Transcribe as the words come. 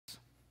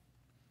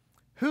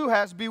Who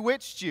has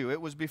bewitched you?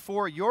 It was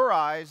before your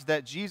eyes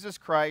that Jesus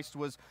Christ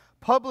was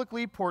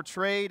publicly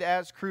portrayed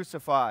as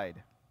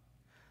crucified.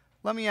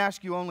 Let me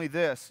ask you only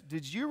this.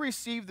 Did you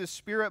receive the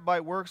Spirit by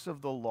works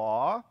of the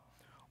law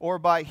or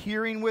by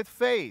hearing with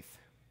faith?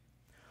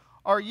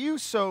 Are you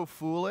so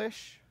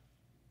foolish?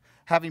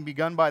 Having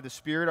begun by the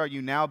Spirit, are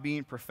you now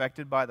being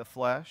perfected by the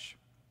flesh?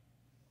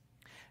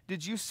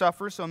 Did you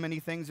suffer so many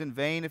things in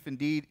vain, if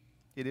indeed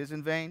it is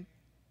in vain?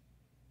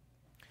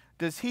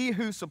 Does he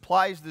who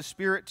supplies the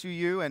Spirit to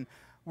you and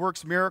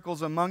works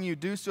miracles among you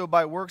do so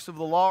by works of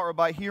the law or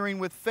by hearing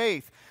with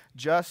faith?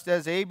 Just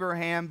as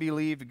Abraham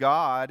believed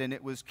God, and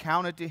it was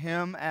counted to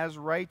him as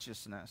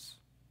righteousness.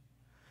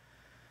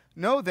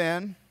 Know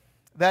then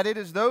that it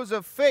is those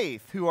of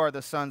faith who are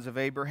the sons of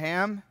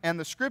Abraham, and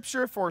the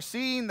Scripture,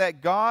 foreseeing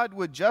that God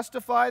would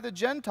justify the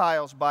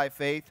Gentiles by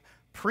faith,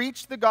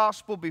 preached the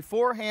gospel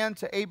beforehand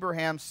to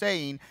Abraham,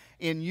 saying,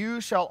 in you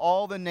shall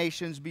all the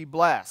nations be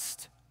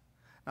blessed.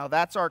 Now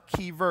that's our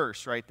key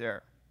verse right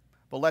there.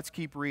 But let's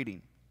keep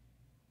reading.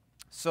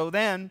 So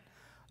then,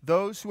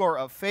 those who are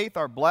of faith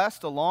are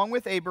blessed, along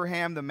with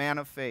Abraham, the man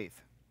of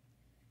faith.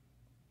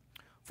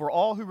 For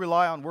all who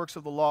rely on works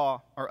of the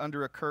law are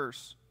under a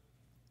curse.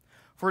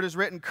 For it is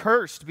written,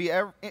 cursed be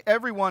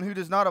everyone who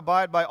does not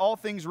abide by all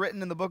things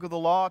written in the book of the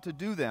law to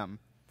do them.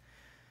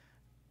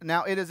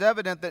 Now it is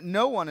evident that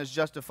no one is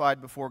justified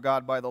before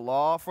God by the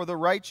law, for the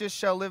righteous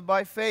shall live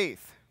by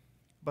faith.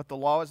 But the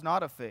law is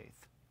not of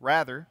faith.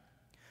 Rather,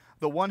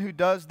 the one who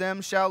does them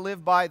shall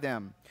live by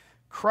them.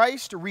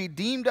 Christ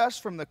redeemed us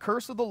from the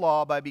curse of the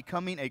law by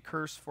becoming a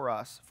curse for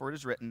us. For it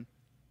is written,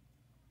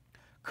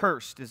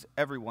 cursed is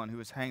everyone who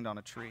is hanged on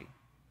a tree.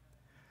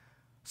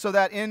 So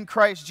that in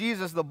Christ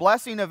Jesus the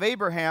blessing of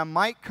Abraham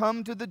might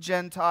come to the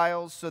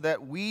Gentiles, so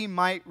that we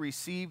might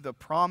receive the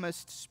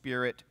promised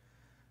Spirit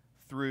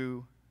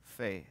through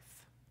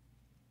faith.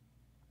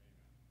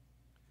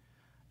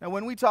 Now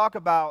when we talk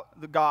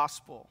about the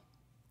gospel,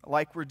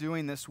 like we're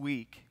doing this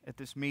week at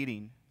this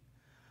meeting,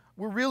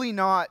 we're really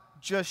not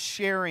just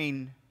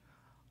sharing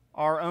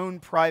our own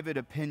private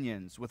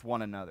opinions with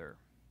one another.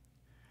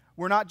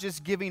 We're not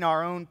just giving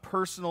our own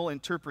personal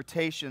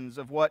interpretations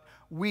of what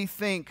we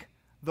think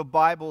the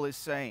Bible is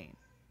saying.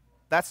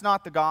 That's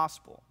not the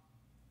gospel.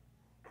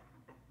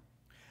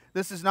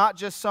 This is not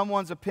just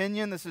someone's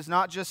opinion. This is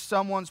not just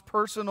someone's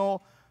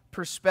personal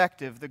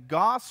perspective. The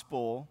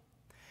gospel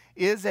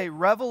is a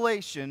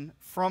revelation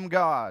from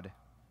God.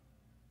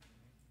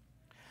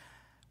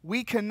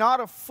 We cannot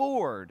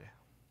afford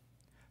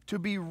to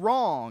be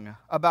wrong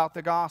about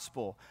the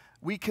gospel.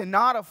 We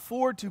cannot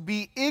afford to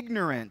be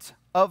ignorant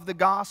of the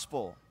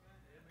gospel.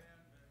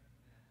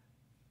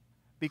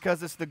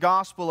 Because it's the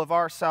gospel of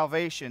our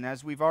salvation.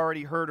 As we've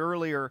already heard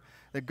earlier,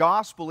 the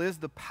gospel is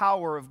the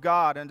power of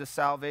God unto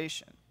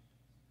salvation.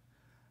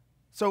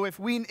 So if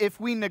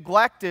we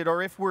neglect it,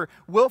 or if we're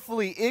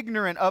willfully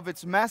ignorant of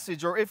its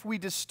message, or if we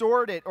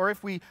distort it, or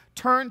if we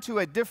turn to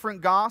a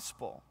different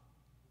gospel,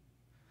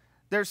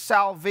 there's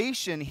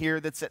salvation here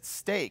that's at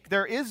stake.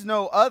 There is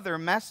no other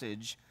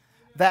message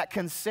that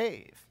can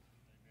save.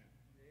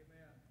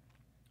 Amen.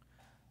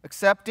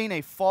 Accepting a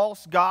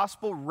false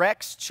gospel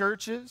wrecks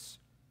churches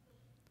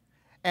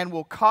and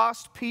will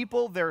cost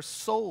people their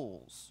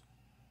souls.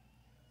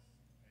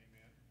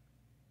 Amen.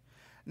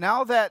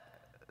 Now that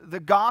the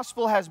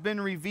gospel has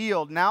been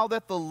revealed, now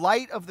that the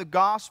light of the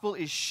gospel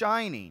is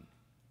shining,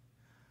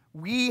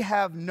 we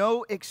have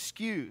no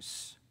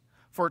excuse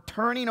for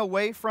turning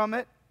away from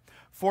it,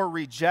 for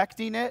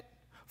rejecting it,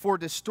 for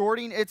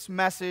distorting its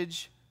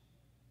message,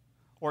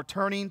 or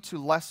turning to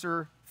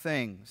lesser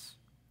things.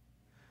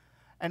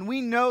 And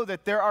we know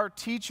that there are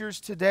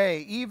teachers today,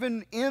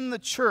 even in the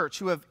church,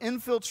 who have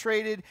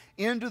infiltrated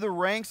into the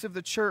ranks of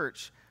the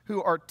church,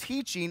 who are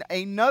teaching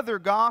another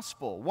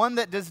gospel, one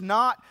that does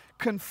not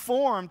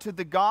conform to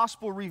the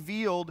gospel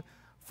revealed,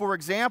 for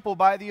example,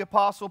 by the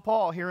Apostle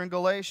Paul here in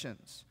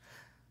Galatians.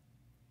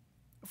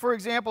 For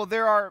example,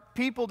 there are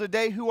people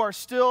today who are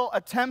still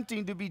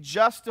attempting to be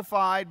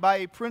justified by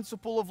a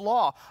principle of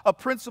law, a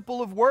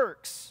principle of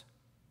works.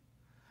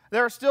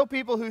 There are still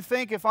people who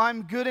think if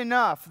I'm good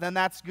enough, then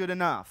that's good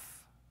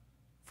enough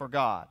for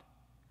God.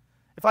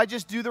 If I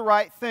just do the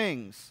right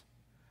things,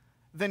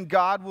 then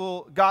God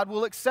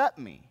will accept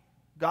me.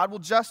 God will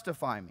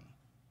justify me.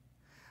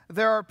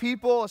 There are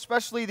people,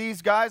 especially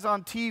these guys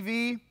on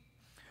TV,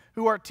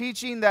 who are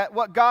teaching that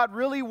what God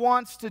really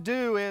wants to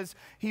do is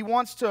He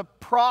wants to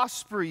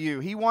prosper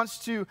you. He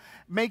wants to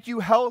make you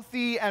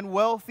healthy and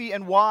wealthy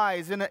and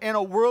wise in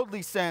a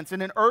worldly sense,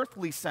 in an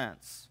earthly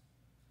sense.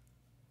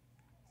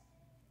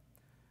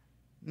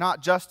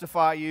 Not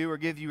justify you or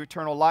give you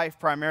eternal life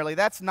primarily.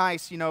 That's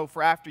nice,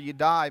 for after you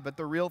die, but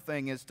the real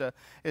thing is to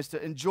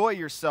enjoy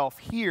yourself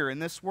here in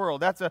this world.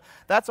 That's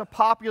a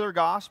popular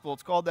gospel.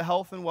 It's called the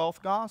health and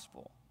wealth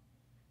gospel.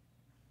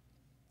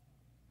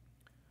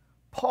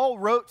 Paul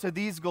wrote to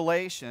these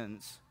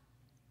Galatians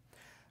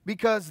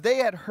because they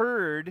had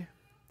heard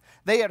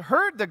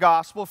the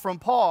gospel from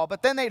Paul,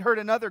 but then they'd heard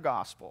another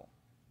gospel.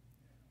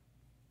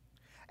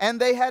 And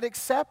they had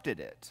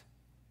accepted it.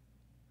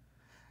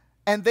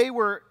 And they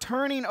were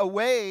turning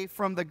away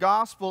from the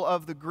gospel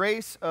of the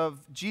grace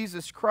of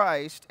Jesus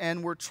Christ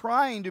and were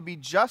trying to be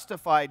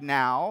justified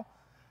now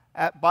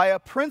by a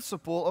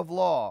principle of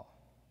law.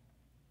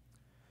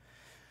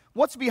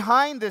 What's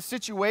behind this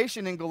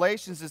situation in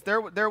Galatians is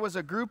there was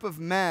a group of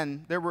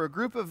men, there were a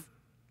group of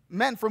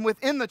men from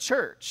within the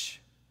church,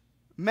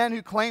 men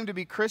who claimed to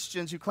be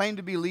Christians, who claimed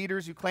to be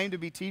leaders, who claimed to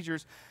be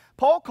teachers.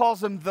 Paul calls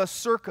them the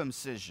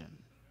circumcision.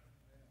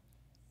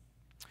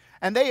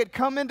 And they had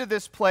come into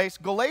this place.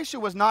 Galatia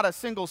was not a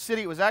single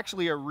city, it was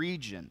actually a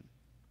region.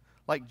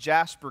 Like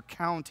Jasper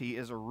County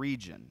is a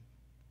region.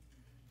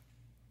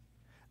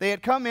 They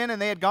had come in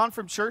and they had gone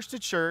from church to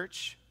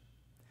church,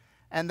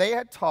 and they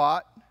had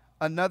taught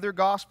another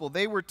gospel.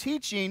 They were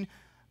teaching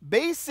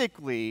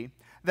basically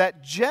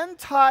that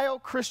Gentile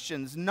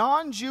Christians,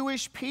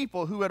 non-Jewish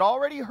people who had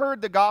already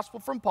heard the gospel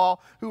from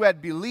Paul, who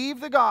had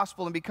believed the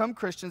gospel and become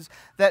Christians,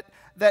 that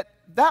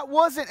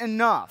wasn't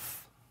enough.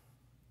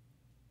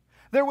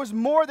 There was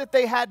more that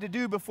they had to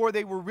do before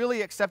they were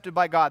really accepted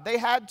by God. They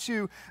had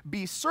to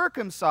be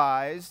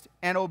circumcised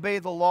and obey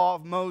the law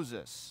of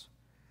Moses.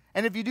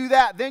 And if you do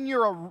that, then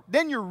you're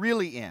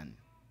really in.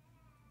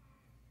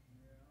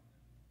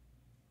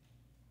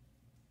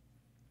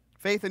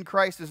 Faith in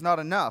Christ is not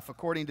enough,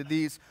 according to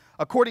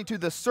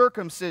the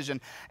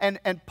circumcision.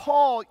 And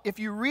Paul, if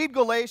you read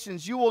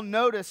Galatians, you will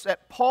notice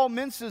that Paul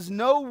minces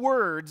no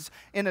words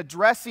in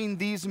addressing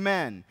these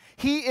men.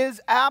 He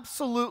is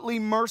absolutely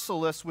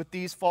merciless with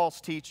these false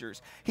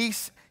teachers.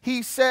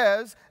 He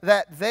says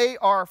that they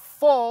are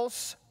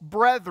false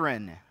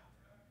brethren.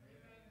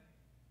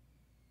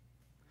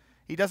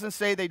 He doesn't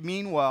say they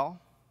mean well.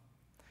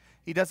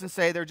 He doesn't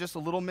say they're just a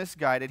little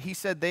misguided. He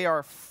said they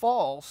are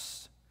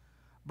false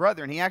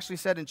brethren. He actually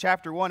said in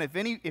chapter 1,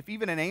 if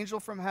even an angel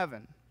from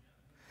heaven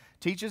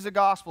teaches a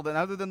gospel that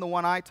other than the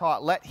one I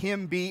taught, let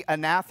him be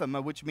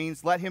anathema, which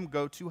means let him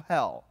go to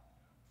hell.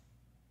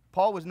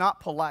 Paul was not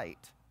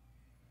polite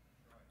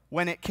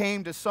when it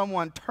came to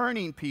someone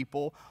turning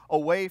people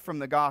away from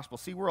the gospel.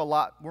 See,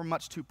 we're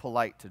much too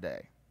polite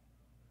today.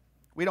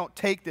 We don't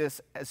take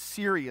this as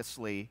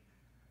seriously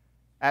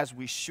as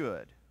we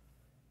should.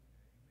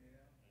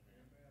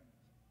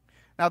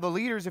 Now, the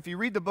leaders, if you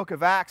read the book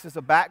of Acts as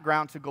a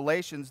background to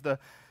Galatians,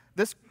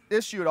 this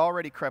issue had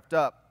already crept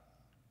up.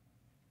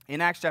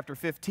 In Acts chapter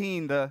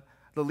 15, the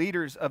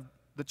leaders of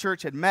the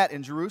church had met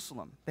in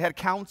Jerusalem. They had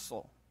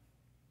counsel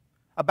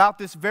about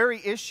this very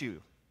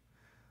issue.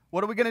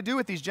 What are we going to do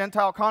with these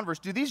Gentile converts?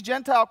 Do these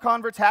Gentile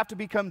converts have to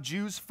become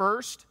Jews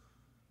first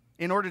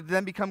in order to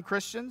then become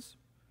Christians?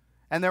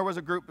 And there was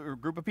a group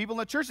of people in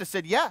the church that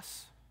said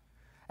yes.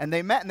 And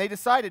they met and they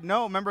decided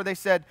no. Remember, they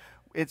said,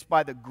 it's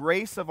by the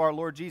grace of our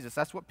Lord Jesus.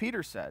 That's what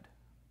Peter said.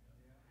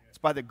 It's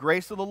by the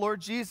grace of the Lord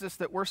Jesus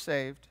that we're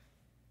saved.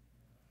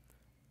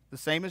 The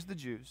same as the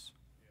Jews.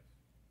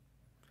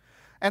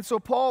 And so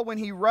Paul, when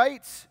he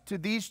writes to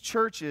these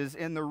churches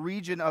in the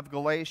region of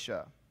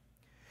Galatia,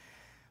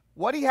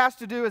 what he has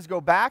to do is go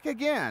back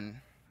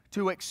again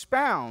to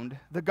expound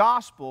the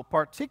gospel,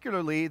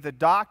 particularly the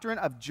doctrine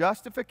of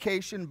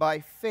justification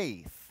by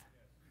faith.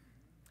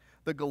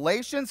 The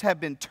Galatians have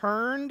been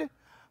turned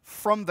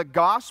from the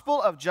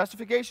gospel of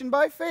justification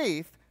by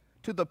faith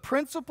to the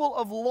principle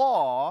of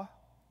law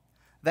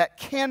that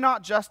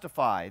cannot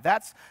justify.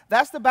 That's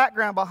the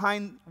background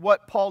behind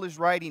what Paul is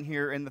writing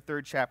here in the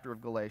 3rd chapter of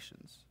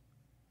Galatians.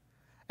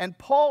 And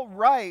Paul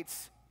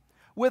writes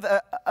with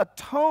a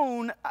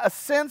tone, a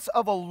sense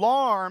of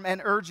alarm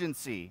and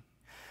urgency.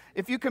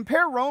 If you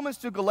compare Romans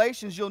to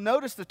Galatians, you'll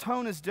notice the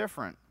tone is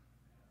different.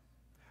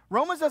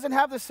 Romans doesn't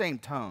have the same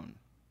tone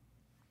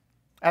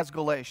as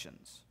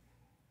Galatians,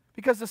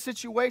 because the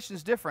situation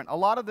is different. A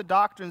lot of the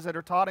doctrines that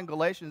are taught in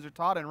Galatians are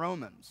taught in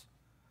Romans.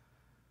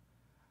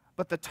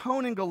 But the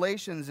tone in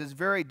Galatians is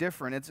very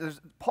different.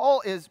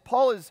 Paul is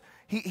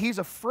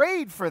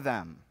afraid for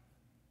them.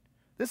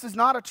 This is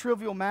not a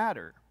trivial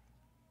matter.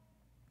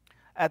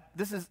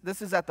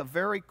 This is at the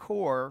very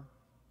core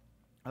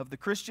of the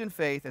Christian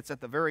faith. It's at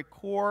the very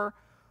core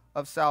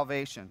of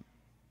salvation.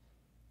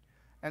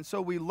 And so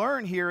we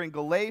learn here in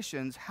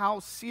Galatians how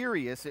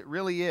serious it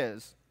really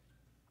is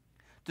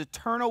to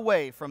turn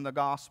away from the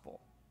gospel.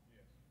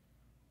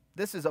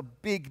 This is a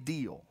big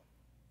deal.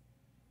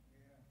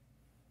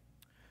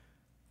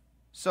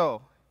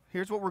 So,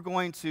 here's what we're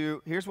going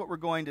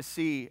to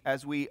see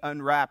as we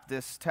unwrap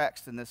this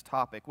text and this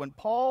topic. When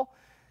Paul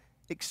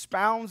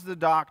expounds the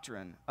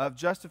doctrine of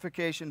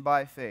justification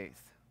by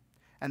faith,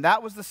 and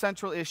that was the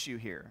central issue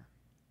here.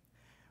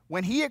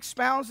 When he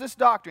expounds this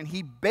doctrine,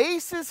 he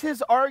bases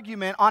his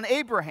argument on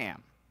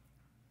Abraham.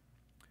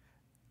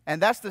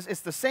 And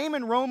it's the same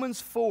in Romans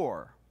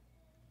 4.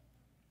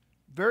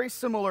 Very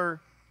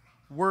similar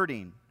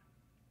wording.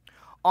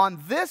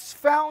 On this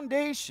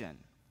foundation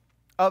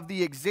of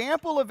the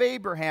example of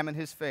Abraham and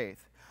his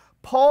faith,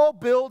 Paul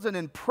builds an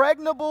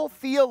impregnable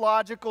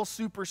theological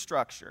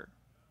superstructure.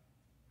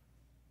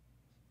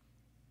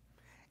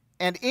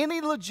 And any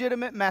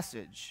legitimate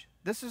message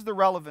this is the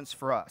relevance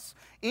for us.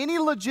 Any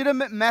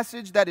legitimate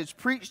message that is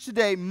preached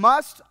today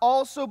must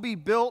also be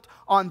built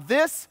on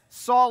this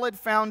solid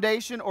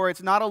foundation, or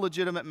it's not a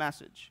legitimate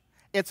message.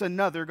 It's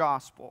another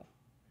gospel.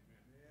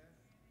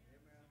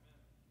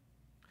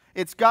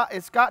 It's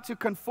got to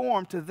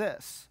conform to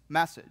this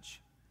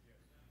message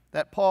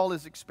that Paul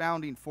is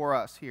expounding for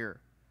us here.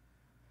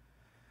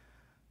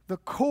 The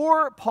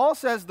core, Paul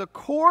says, the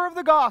core of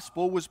the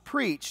gospel was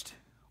preached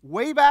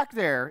way back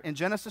there in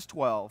Genesis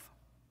 12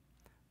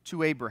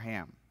 to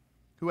Abraham,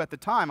 who at the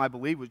time, I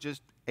believe, was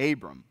just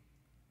Abram.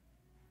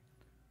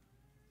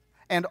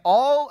 And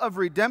all of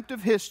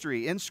redemptive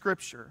history in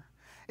Scripture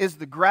is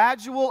the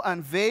gradual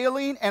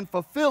unveiling and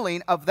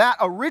fulfilling of that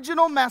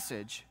original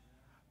message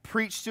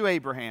preached to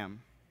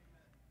Abraham.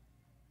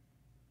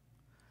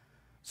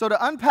 So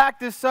to unpack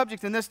this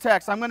subject in this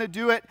text, I'm going to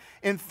do it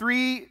in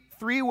three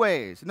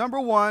ways. Number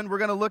one, we're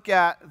going to look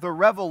at the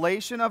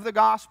revelation of the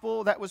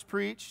gospel that was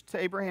preached to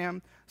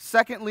Abraham.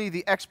 Secondly,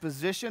 the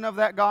exposition of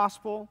that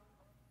gospel.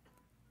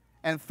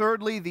 And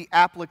thirdly, the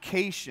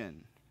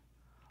application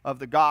of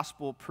the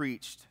gospel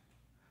preached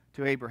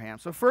to Abraham.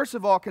 So first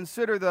of all,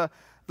 consider the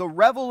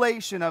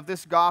revelation of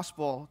this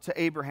gospel to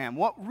Abraham.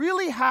 What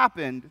really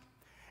happened,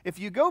 if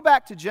you go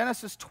back to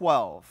Genesis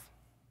 12,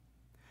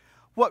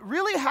 what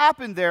really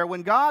happened there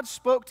when God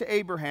spoke to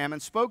Abraham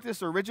and spoke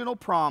this original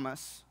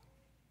promise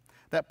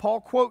that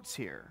Paul quotes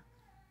here,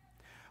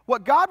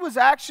 what God was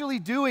actually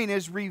doing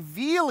is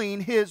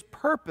revealing His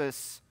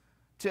purpose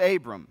to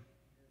Abram.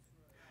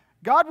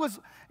 God was,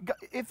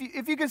 if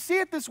you can see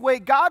it this way,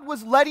 God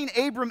was letting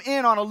Abram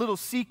in on a little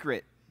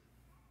secret.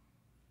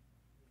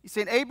 He's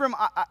saying, Abram,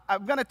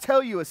 I'm going to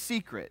tell you a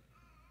secret.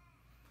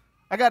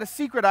 I got a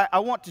secret I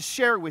want to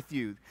share with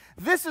you.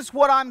 This is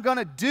what I'm going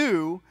to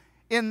do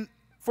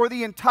for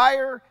the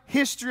entire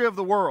history of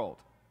the world.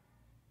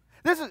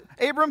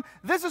 Abram,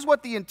 this is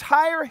what the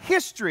entire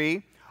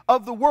history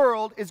of the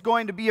world is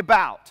going to be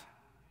about.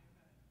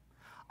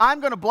 I'm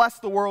going to bless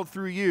the world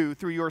through you,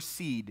 through your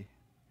seed.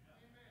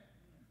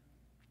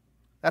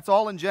 That's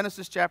all in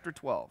Genesis chapter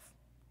 12.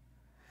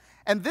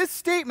 And this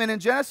statement in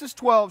Genesis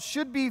 12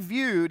 should be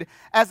viewed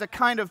as a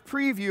kind of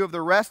preview of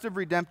the rest of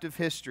redemptive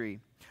history.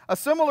 A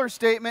similar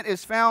statement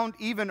is found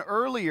even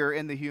earlier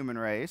in the human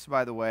race,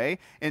 by the way,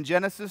 in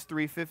Genesis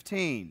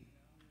 3:15.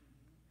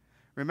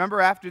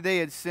 Remember, after they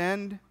had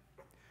sinned,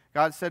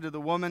 God said to the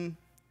woman,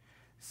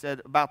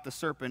 said about the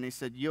serpent, He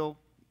said, you'll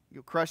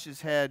crush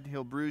his head,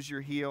 he'll bruise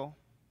your heel.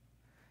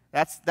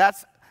 That's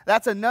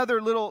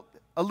another little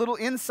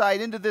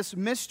insight into this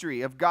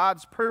mystery of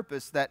God's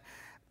purpose, that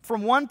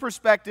from one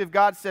perspective,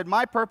 God said,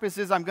 my purpose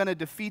is I'm going to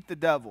defeat the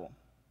devil.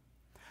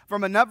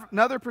 From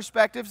another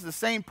perspective, it's the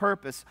same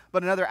purpose,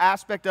 but another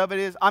aspect of it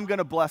is I'm going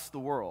to bless the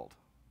world.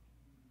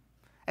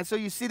 And so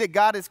you see that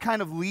God is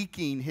kind of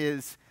leaking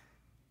His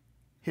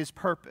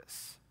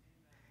purpose.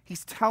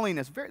 He's telling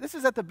us, this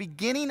is at the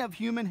beginning of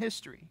human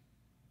history.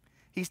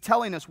 He's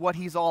telling us what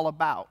He's all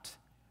about,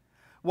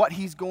 what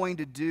He's going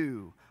to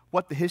do,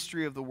 what the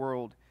history of the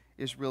world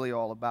is really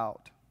all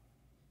about.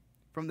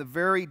 From the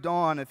very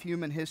dawn of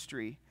human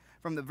history,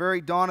 from the very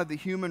dawn of the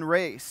human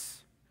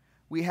race,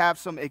 we have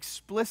some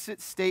explicit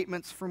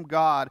statements from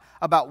God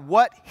about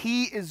what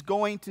He is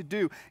going to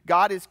do.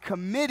 God is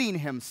committing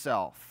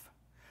Himself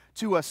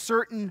to a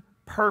certain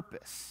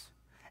purpose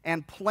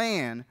and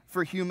plan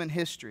for human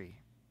history.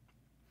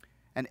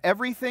 And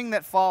everything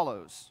that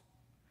follows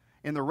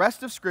in the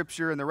rest of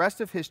Scripture and the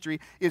rest of history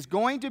is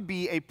going to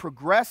be a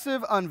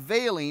progressive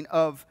unveiling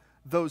of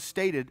those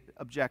stated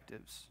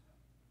objectives.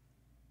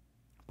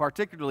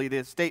 Particularly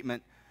the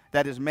statement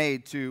that is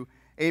made to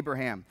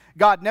Abraham.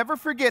 God never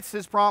forgets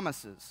His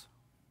promises.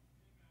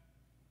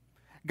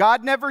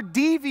 God never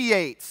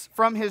deviates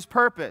from His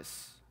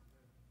purpose.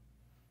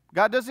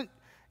 God's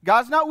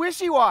not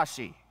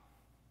wishy-washy.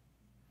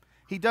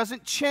 He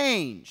doesn't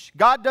change.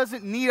 God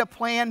doesn't need a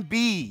plan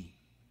B.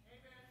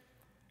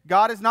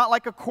 God is not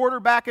like a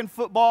quarterback in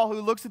football who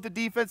looks at the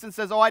defense and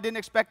says, oh, I didn't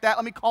expect that,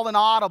 let me call an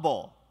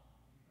audible.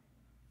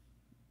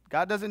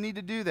 God doesn't need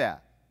to do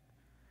that.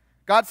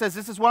 God says,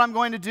 this is what I'm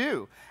going to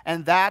do.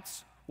 And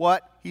that's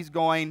what He's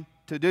going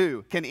to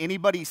do. Can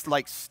anybody,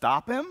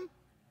 stop Him?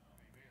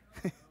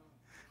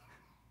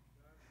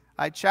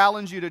 I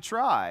challenge you to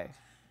try.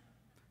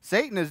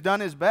 Satan has done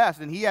his best,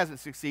 and he hasn't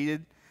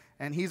succeeded,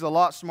 and he's a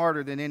lot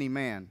smarter than any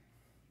man.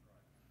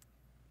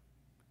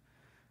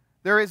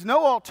 There is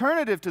no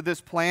alternative to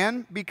this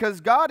plan because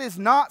God is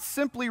not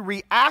simply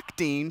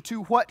reacting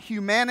to what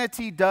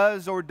humanity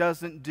does or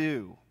doesn't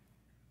do.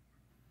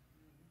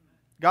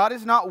 God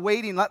is not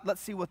waiting,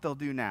 let's see what they'll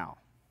do now.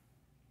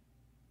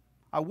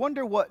 I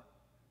wonder what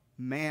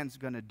man's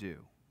going to do.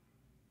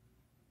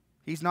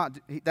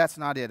 That's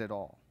not it at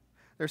all.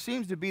 There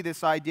seems to be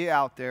this idea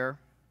out there,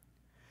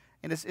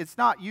 and it's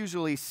not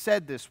usually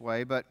said this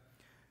way, but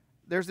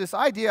there's this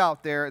idea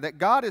out there that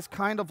God is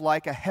kind of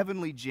like a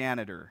heavenly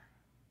janitor.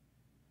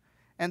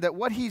 And that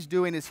what He's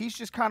doing is He's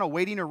just kind of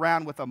waiting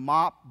around with a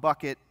mop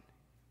bucket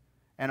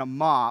and a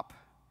mop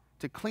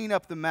to clean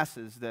up the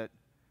messes that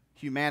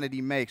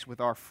humanity makes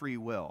with our free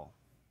will.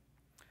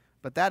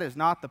 But that is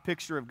not the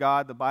picture of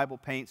God the Bible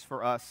paints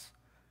for us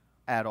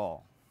at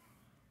all.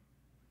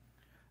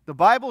 The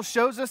Bible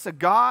shows us a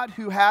God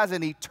who has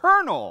an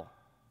eternal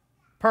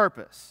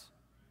purpose.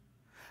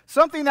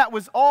 Something that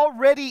was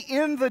already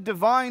in the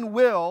divine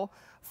will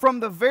from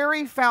the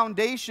very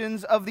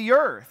foundations of the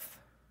earth.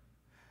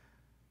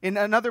 In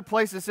another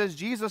place it says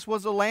Jesus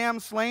was a lamb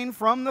slain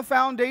from the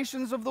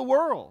foundations of the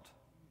world.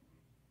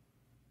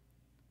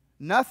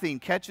 Nothing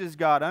catches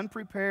God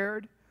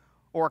unprepared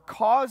or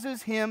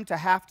causes him to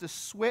have to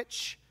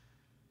switch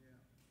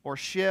or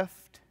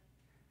shift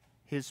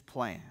his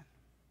plan.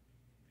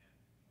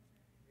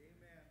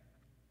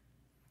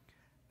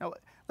 Now,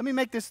 let me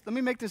make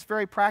this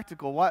very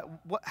practical.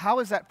 How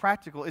is that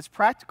practical? It's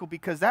practical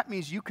because that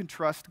means you can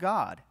trust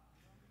God.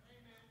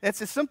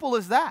 It's as simple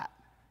as that.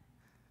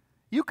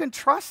 You can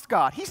trust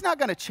God. He's not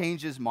going to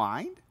change his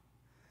mind.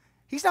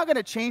 He's not going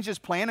to change his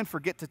plan and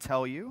forget to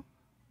tell you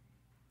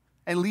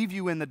and leave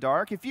you in the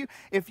dark.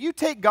 If you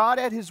take God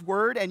at his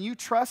word and you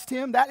trust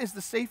him, that is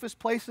the safest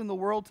place in the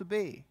world to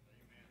be.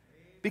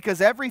 Because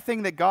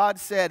everything that God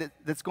said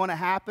that's going to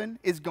happen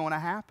is going to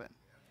happen.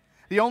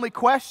 The only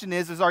question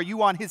is are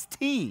you on his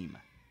team,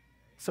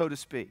 so to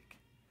speak?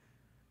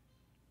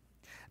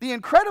 The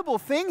incredible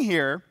thing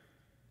here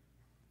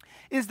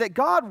is that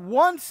God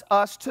wants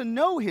us to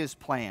know his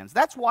plans.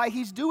 That's why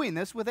he's doing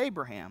this with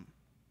Abraham.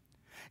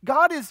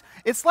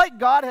 It's like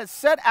God has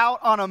set out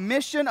on a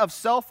mission of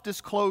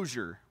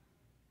self-disclosure.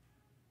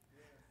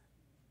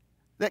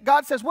 That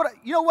God says,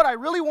 you know what I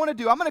really want to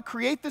do? I'm going to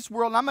create this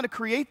world, and I'm going to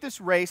create this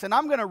race, and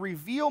I'm going to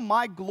reveal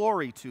my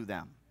glory to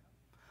them.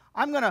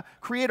 I'm going to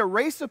create a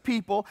race of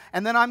people,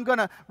 and then I'm going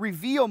to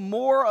reveal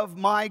more of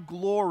my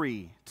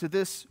glory to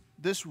this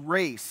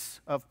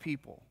race of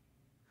people.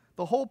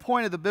 The whole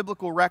point of the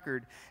biblical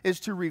record is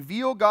to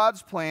reveal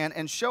God's plan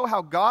and show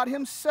how God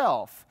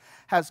himself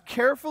has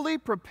carefully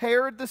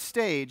prepared the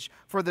stage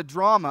for the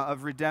drama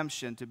of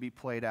redemption to be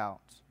played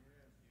out.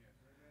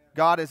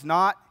 God has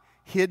not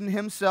hidden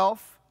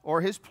himself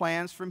or his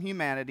plans from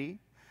humanity.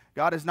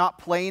 God is not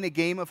playing a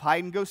game of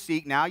hide and go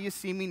seek. Now you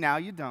see me, now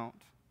you don't.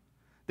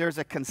 There's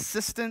a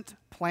consistent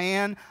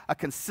plan, a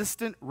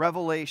consistent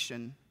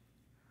revelation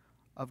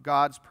of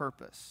God's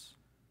purpose.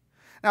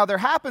 Now, there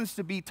happens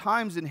to be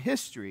times in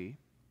history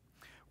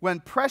when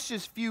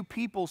precious few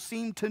people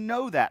seem to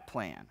know that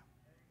plan.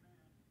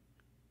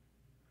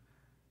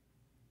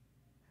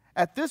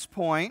 At this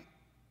point,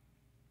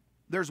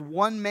 there's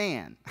one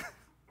man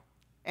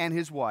and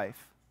his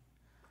wife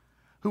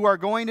who are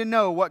going to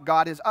know what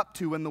God is up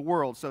to in the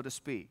world, so to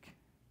speak.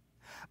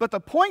 But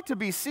the point to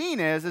be seen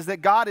is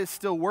that God is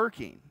still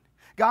working.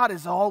 God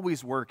is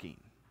always working.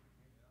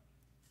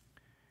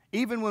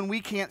 Even when we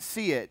can't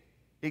see it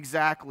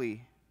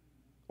exactly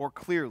or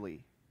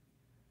clearly,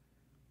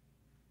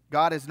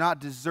 God has not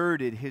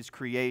deserted his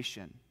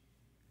creation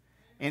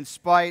in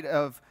spite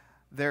of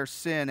their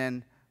sin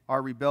and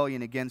our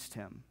rebellion against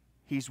him.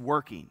 He's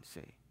working,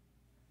 see.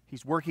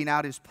 He's working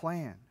out his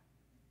plan.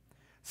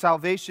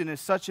 Salvation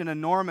is such an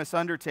enormous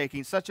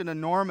undertaking, such an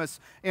enormous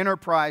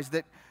enterprise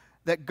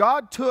that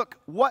God took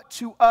what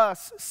to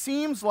us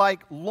seems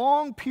like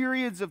long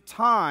periods of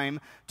time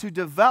to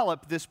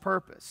develop this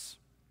purpose.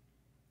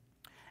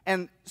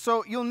 And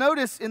so you'll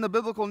notice in the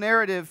biblical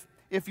narrative,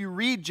 if you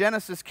read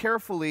Genesis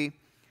carefully,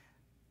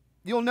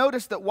 you'll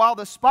notice that while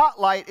the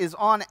spotlight is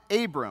on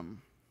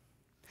Abram,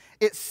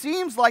 it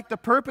seems like the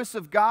purpose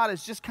of God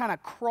is just kind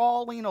of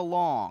crawling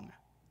along,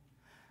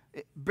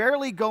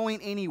 barely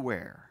going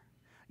anywhere.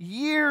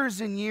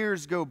 Years and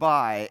years go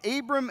by.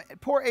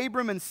 Poor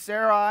Abram and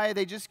Sarai,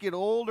 they just get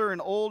older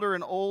and older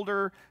and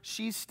older.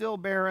 She's still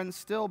barren,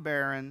 still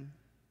barren.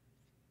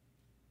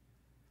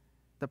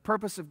 The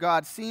purpose of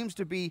God seems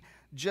to be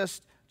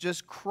just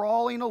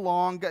crawling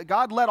along.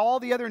 God let all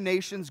the other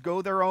nations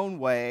go their own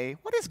way.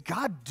 What is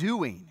God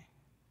doing?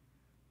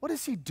 What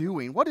is he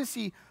doing? What is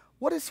he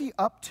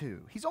up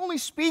to? He's only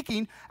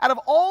speaking, out of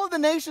all of the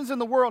nations in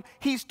the world,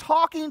 he's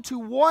talking to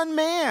one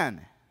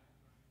man.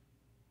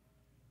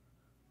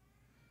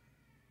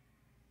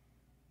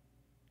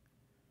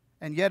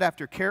 And yet,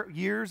 after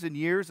years and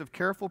years of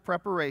careful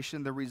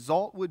preparation, the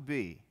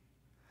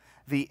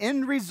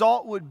end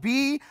result would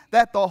be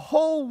that the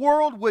whole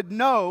world would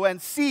know and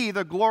see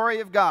the glory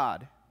of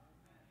God.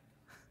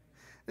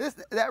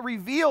 That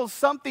reveals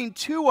something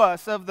to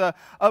us of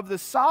the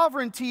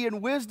sovereignty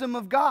and wisdom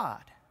of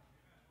God.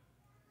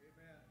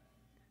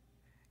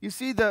 You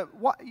see,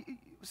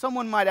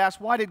 someone might ask,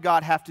 why did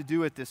God have to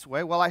do it this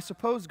way? Well, I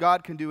suppose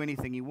God can do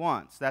anything he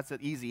wants. That's an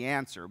easy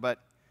answer, but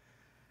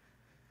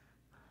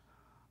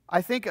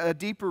I think a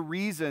deeper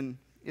reason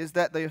is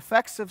that the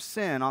effects of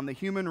sin on the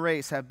human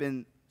race have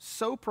been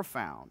so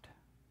profound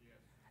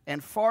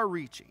and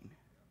far-reaching.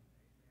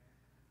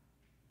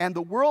 And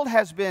the world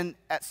has been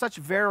at such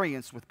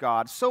variance with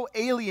God, so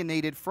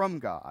alienated from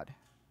God,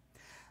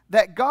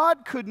 that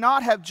God could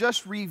not have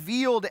just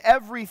revealed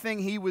everything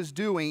he was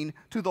doing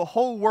to the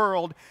whole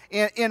world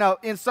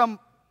in some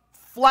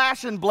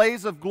flash and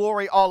blaze of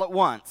glory all at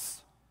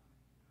once.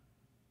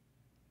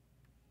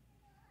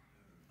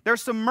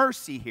 There's some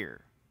mercy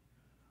here.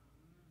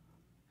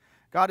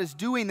 God is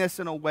doing this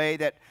in a way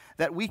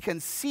that we can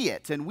see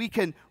it and we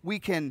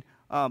can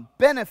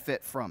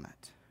benefit from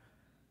it.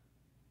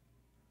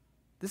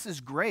 This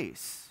is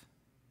grace.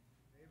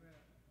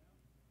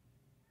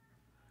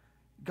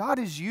 God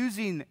is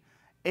using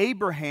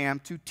Abraham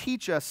to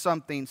teach us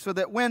something so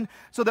that when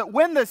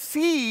the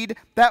seed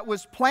that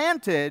was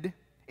planted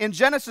in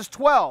Genesis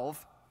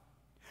 12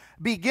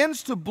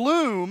 begins to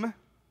bloom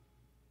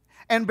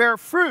and bear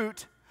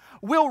fruit,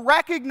 we'll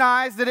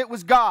recognize that it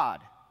was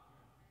God.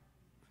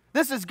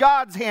 This is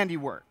God's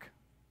handiwork.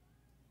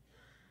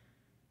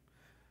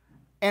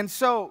 And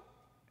so,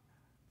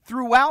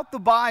 throughout the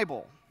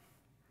Bible,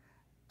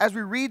 as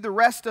we read the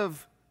rest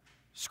of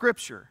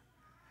Scripture,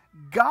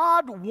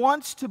 God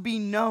wants to be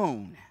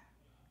known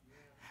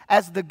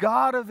as the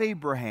God of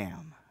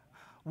Abraham.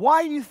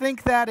 Why do you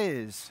think that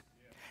is?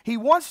 He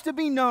wants to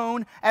be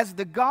known as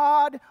the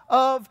God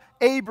of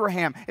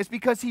Abraham. It's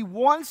because He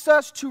wants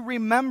us to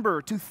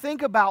remember, to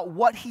think about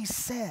what He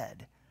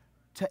said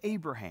to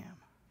Abraham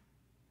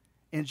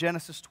in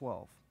Genesis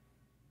 12.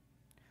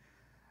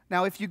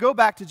 Now, if you go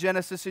back to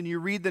Genesis and you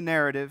read the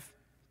narrative,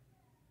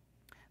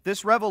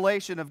 this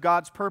revelation of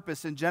God's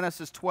purpose in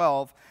Genesis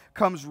 12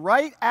 comes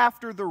right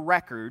after the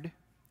record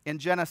in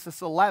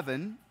Genesis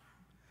 11.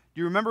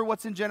 Do you remember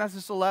what's in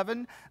Genesis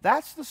 11?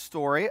 That's the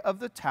story of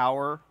the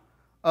Tower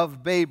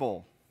of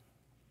Babel.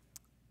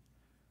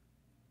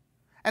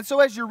 And so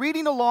as you're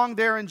reading along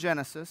there in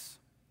Genesis,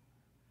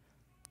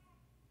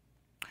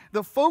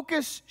 the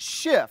focus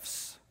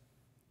shifts.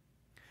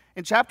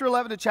 In chapter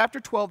 11 to chapter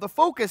 12, the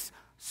focus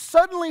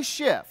suddenly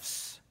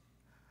shifts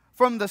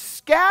from the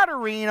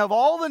scattering of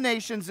all the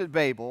nations at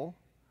Babel.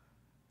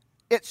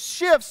 It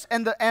shifts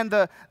and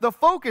the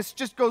focus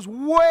just goes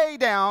way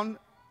down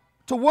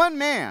to one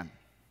man,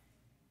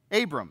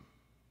 Abram.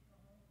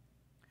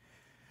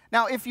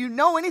 Now, if you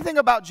know anything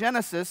about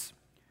Genesis,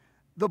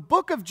 the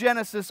book of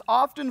Genesis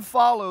often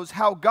follows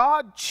how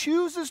God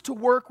chooses to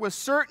work with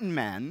certain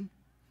men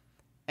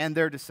and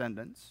their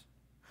descendants,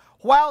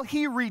 while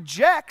He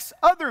rejects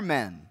other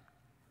men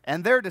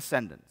and their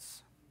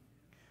descendants.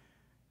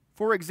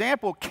 For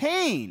example,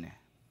 Cain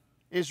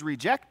is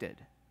rejected.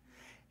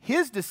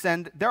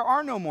 There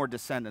are no more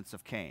descendants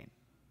of Cain.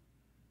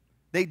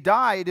 They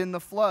died in the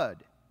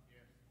flood.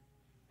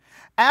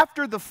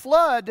 After the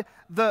flood,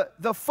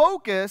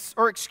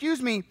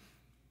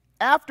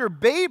 after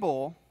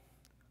Babel,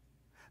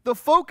 the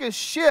focus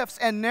shifts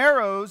and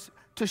narrows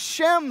to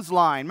Shem's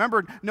line.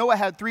 Remember, Noah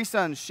had 3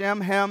 sons,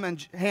 Shem, Ham,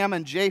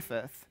 and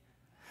Japheth.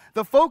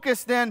 The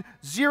focus then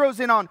zeroes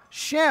in on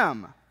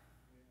Shem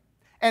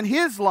and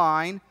his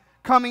line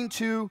coming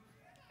to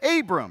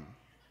Abram.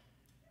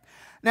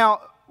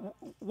 Now,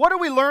 what are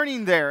we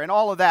learning there and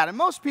all of that? And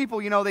most people,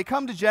 they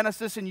come to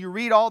Genesis and you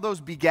read all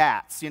those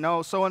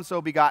begats.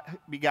 So-and-so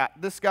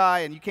begot this guy,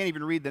 and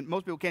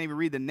most people can't even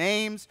read the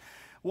names.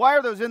 Why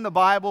are those in the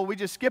Bible? We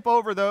just skip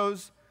over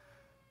those.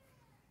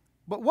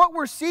 But what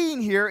we're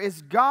seeing here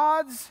is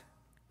God's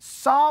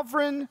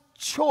sovereign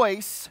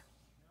choice,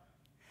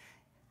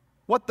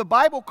 what the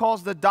Bible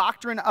calls the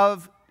doctrine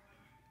of,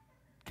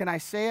 can I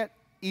say it?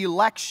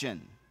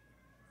 Election.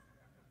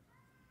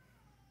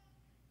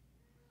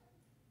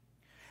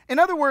 In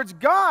other words,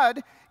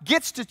 God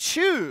gets to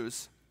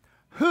choose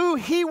who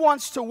He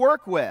wants to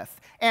work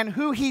with and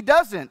who He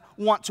doesn't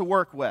want to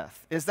work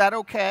with. Is that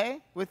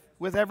okay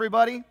with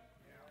everybody?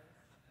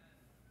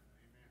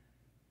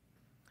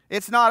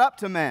 It's not up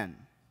to men.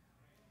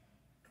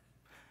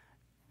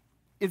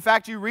 In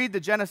fact, you read the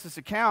Genesis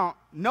account,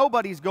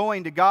 nobody's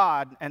going to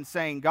God and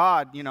saying,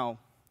 God,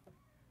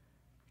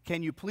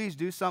 can you please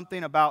do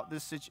something about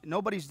this situation?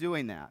 Nobody's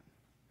doing that.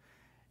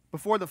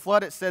 Before the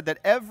flood, it said that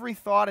every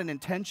thought and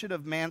intention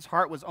of man's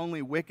heart was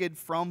only wicked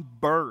from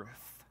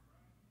birth.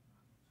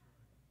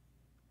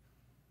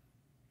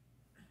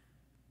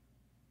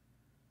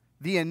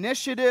 The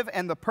initiative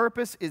and the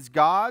purpose is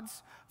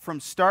God's from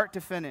start to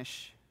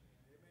finish.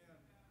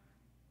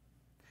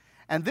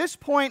 And this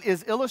point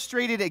is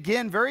illustrated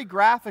again very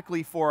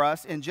graphically for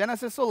us in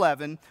Genesis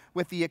 11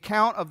 with the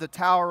account of the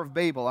Tower of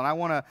Babel. And I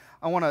want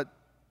to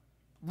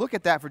look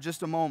at that for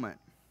just a moment.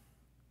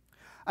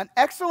 An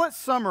excellent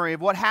summary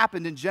of what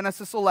happened in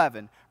Genesis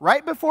 11,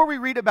 right before we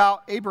read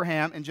about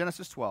Abraham in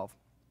Genesis 12.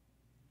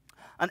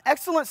 An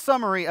excellent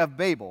summary of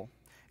Babel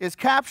is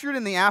captured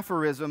in the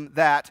aphorism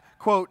that,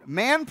 quote,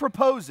 man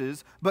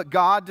proposes, but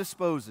God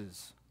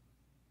disposes.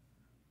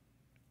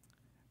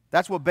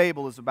 That's what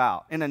Babel is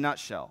about, in a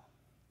nutshell.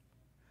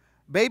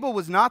 Babel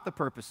was not the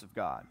purpose of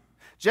God.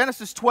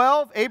 Genesis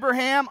 12,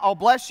 Abraham, I'll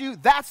bless you,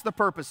 that's the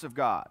purpose of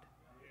God.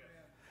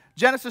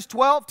 Genesis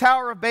 12,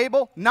 Tower of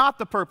Babel, not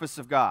the purpose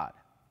of God.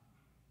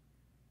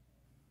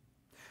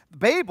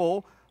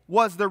 Babel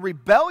was the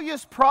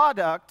rebellious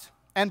product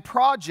and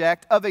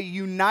project of a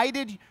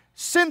united,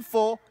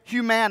 sinful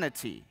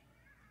humanity.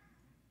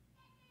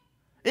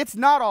 It's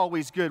not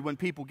always good when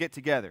people get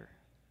together.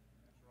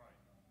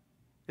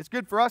 It's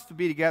good for us to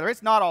be together.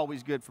 It's not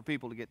always good for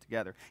people to get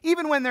together,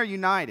 even when they're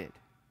united,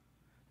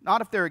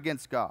 not if they're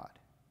against God.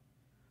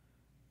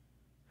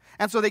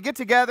 And so they get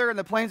together in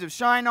the plains of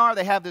Shinar.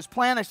 They have this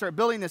plan. They start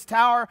building this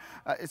tower.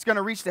 It's going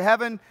to reach to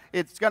heaven.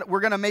 We're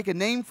going to make a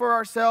name for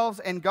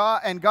ourselves. And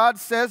God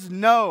says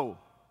no.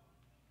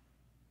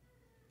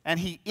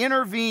 And he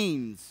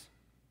intervenes.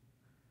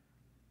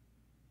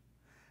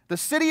 The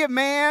city of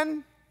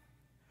man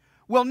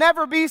will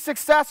never be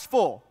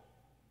successful.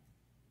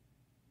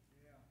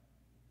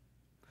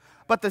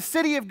 But the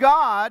city of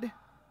God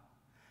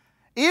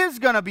is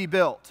going to be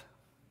built.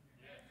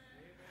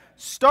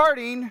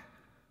 Starting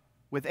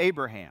with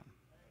Abraham.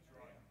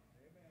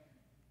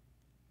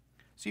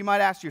 So you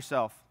might ask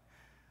yourself,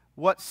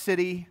 what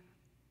city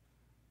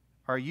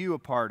are you a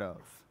part of?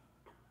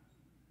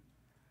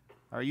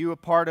 Are you a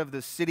part of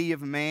the city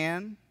of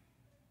man?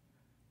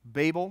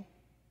 Babel?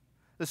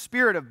 The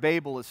spirit of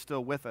Babel is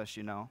still with us,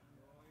 you know.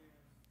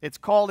 It's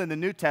called in the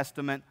New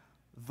Testament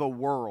the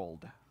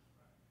world.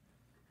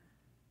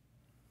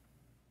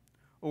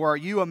 Or are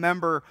you a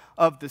member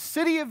of the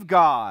city of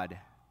God?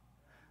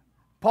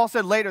 Paul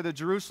said later, the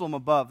Jerusalem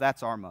above,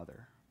 that's our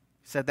mother.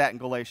 He said that in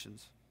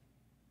Galatians.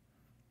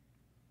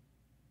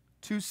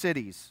 2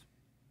 cities.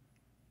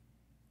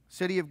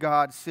 City of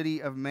God, city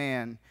of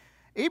man.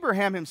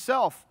 Abraham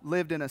himself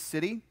lived in a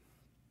city.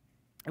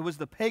 It was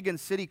the pagan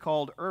city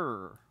called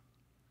Ur.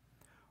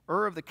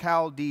 Ur of the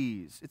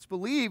Chaldees. It's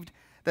believed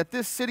that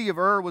this city of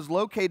Ur was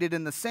located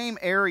in the same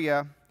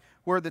area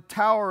where the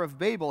Tower of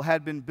Babel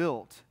had been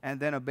built and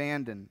then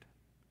abandoned.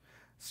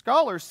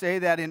 Scholars say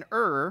that in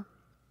Ur,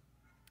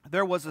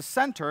 there was a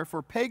center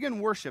for pagan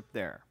worship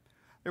there.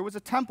 There was a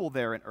temple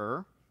there in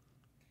Ur.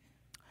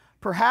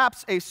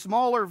 Perhaps a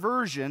smaller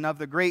version of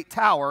the great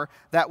tower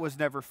that was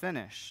never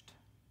finished.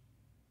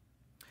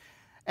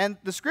 And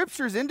the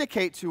scriptures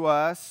indicate to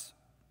us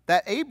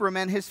that Abram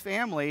and his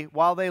family,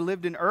 while they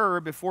lived in Ur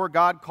before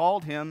God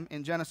called him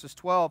in Genesis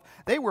 12,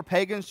 they were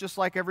pagans just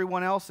like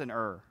everyone else in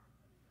Ur.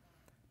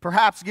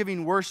 Perhaps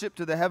giving worship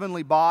to the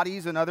heavenly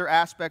bodies and other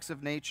aspects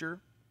of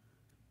nature.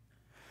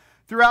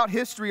 Throughout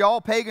history, all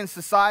pagan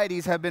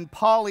societies have been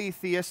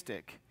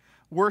polytheistic,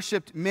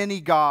 worshipped many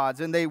gods,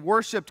 and they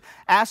worshipped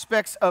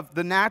aspects of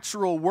the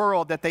natural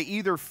world that they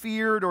either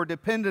feared or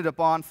depended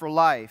upon for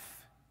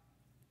life.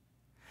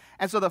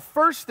 And so the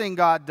first thing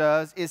God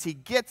does is he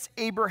gets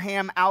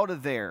Abraham out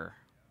of there.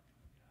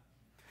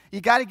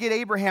 You got to get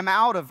Abraham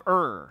out of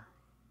Ur.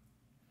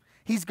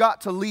 He's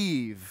got to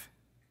leave.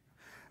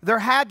 There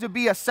had to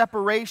be a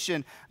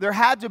separation. There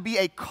had to be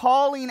a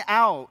calling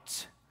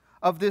out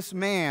of this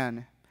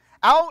man,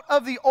 out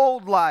of the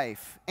old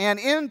life and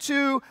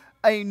into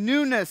a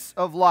newness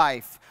of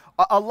life,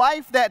 a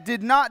life that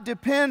did not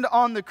depend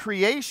on the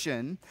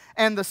creation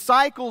and the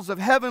cycles of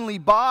heavenly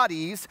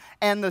bodies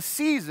and the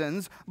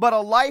seasons, but a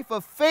life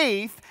of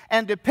faith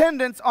and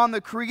dependence on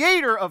the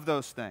creator of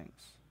those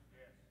things.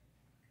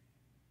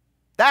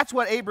 That's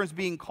what Abram's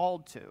being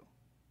called to.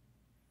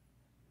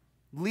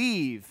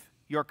 Leave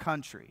your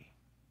country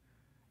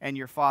and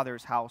your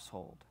father's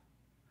household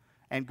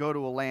and go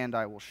to a land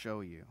I will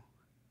show you.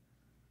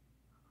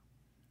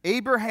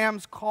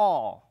 Abraham's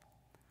call,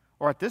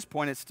 or at this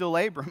point it's still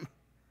Abram.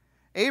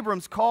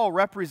 Abram's call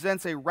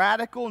represents a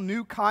radical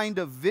new kind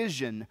of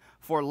vision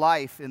for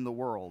life in the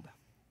world.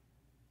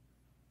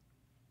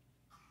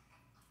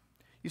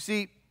 You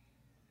see,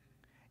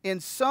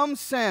 in some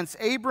sense,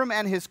 Abram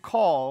and his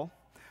call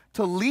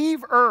to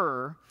leave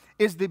Ur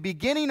is the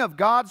beginning of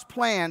God's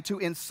plan to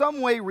in some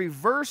way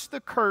reverse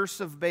the curse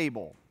of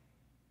Babel.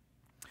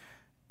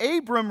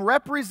 Abram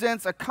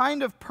represents a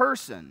kind of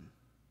person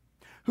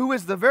who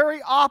is the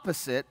very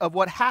opposite of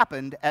what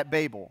happened at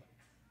Babel.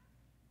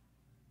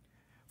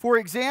 For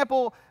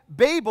example,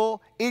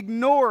 Babel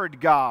ignored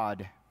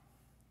God.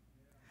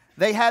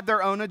 They had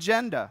their own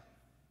agenda.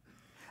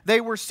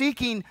 They were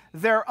seeking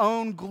their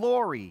own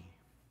glory.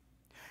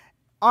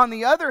 On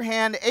the other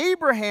hand,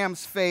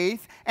 Abraham's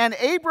faith and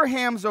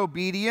Abraham's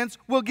obedience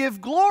will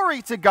give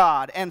glory to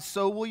God, and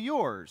so will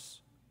yours.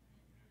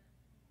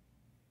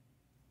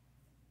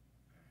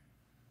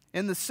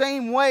 In the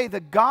same way,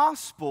 the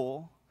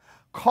gospel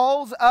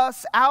calls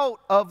us out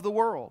of the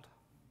world.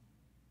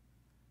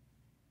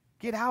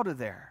 Get out of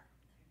there.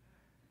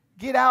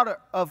 Get out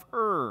of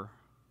Ur.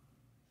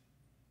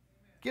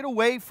 Get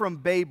away from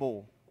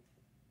Babel,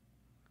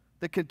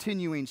 the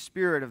continuing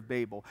spirit of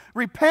Babel.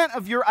 Repent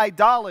of your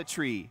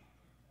idolatry,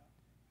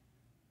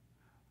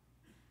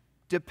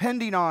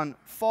 depending on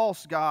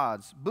false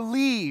gods.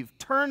 Believe,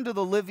 turn to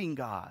the living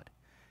God.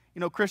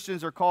 You know,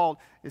 Christians are called,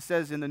 it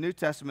says in the New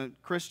Testament,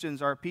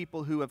 Christians are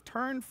people who have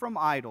turned from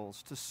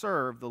idols to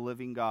serve the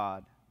living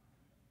God.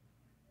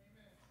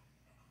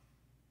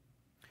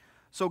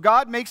 So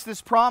God makes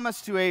this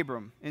promise to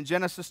Abram in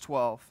Genesis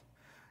 12.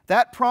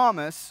 That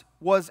promise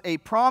was a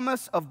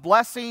promise of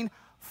blessing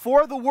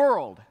for the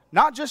world,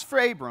 not just for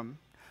Abram,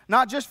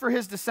 not just for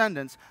his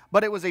descendants,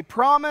 but it was a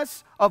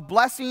promise of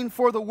blessing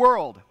for the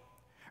world.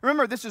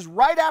 Remember, this is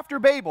right after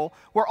Babel,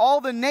 where all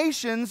the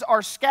nations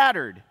are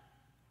scattered.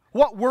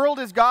 What world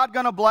is God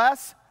going to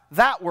bless?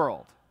 That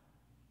world.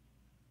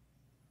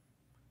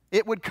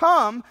 It would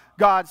come,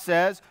 God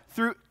says,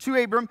 to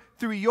Abram,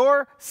 through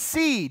your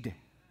seed.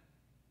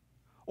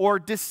 or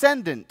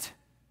descendant.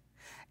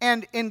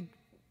 And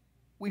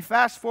we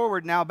fast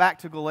forward now back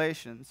to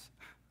Galatians.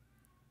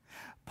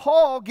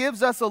 Paul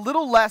gives us a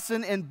little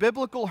lesson in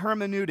biblical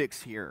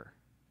hermeneutics here.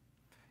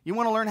 You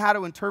want to learn how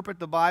to interpret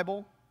the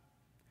Bible?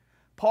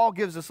 Paul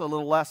gives us a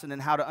little lesson in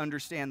how to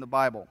understand the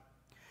Bible.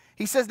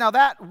 He says, now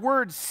that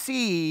word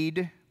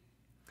seed,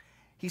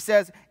 he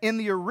says, in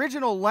the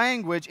original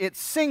language,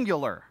 it's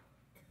singular,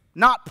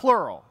 not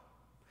plural.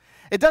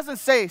 It doesn't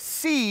say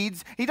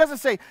seeds.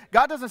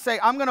 God doesn't say,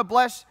 I'm going to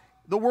bless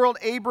the world,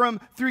 Abram,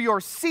 through your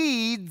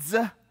seeds.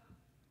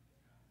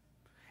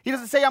 He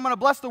doesn't say, I'm going to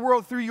bless the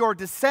world through your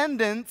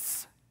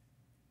descendants.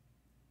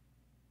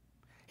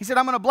 He said,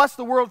 I'm going to bless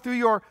the world through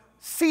your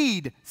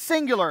seed,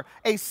 singular,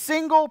 a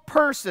single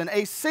person,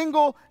 a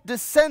single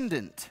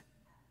descendant.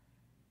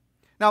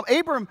 Now,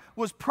 Abram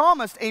was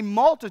promised a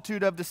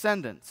multitude of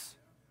descendants.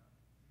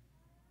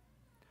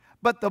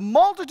 But the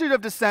multitude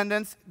of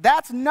descendants,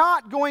 that's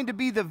not going to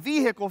be the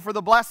vehicle for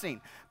the blessing.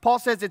 Paul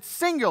says it's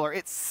singular,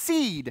 it's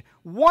seed.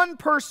 One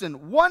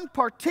person, one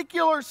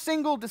particular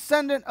single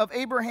descendant of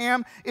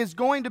Abraham is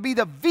going to be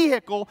the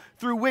vehicle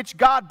through which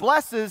God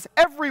blesses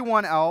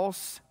everyone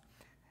else.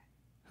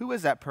 Who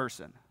is that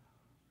person?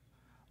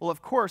 Well,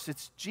 of course,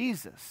 it's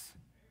Jesus.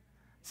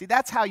 See,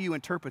 that's how you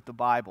interpret the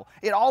Bible.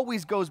 It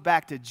always goes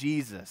back to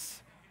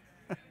Jesus.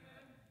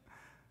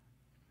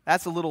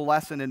 That's a little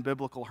lesson in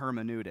biblical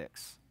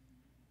hermeneutics.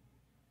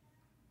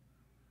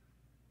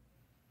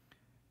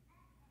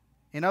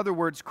 In other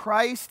words,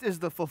 Christ is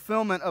the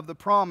fulfillment of the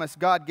promise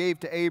God gave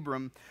to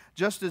Abram,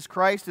 just as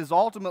Christ is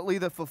ultimately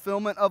the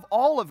fulfillment of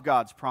all of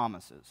God's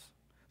promises.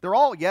 They're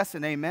all yes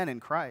and amen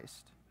in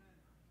Christ.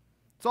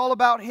 It's all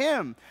about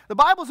Him. The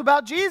Bible's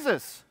about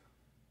Jesus.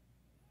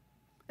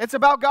 It's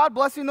about God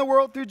blessing the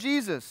world through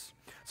Jesus.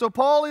 So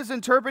Paul is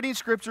interpreting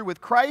Scripture with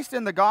Christ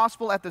and the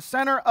gospel at the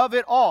center of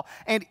it all.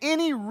 And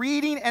any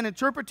reading and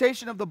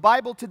interpretation of the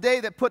Bible today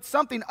that puts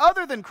something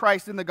other than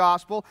Christ and the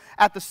gospel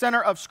at the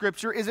center of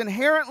Scripture is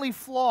inherently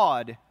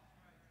flawed.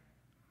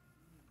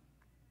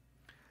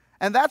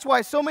 And that's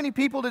why so many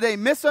people today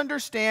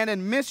misunderstand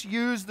and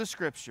misuse the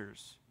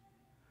Scriptures.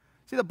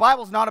 See, the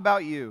Bible's not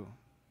about you.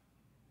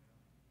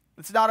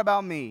 It's not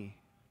about me.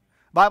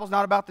 The Bible's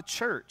not about the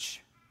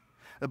church.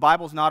 The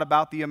Bible's not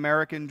about the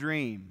American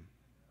dream.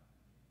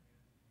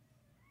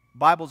 The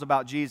Bible's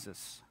about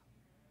Jesus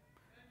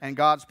and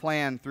God's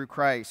plan through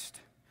Christ.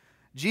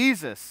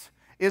 Jesus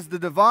is the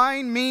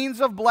divine means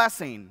of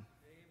blessing.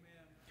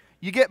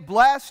 You get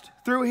blessed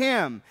through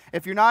Him.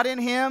 If you're not in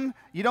Him,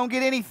 you don't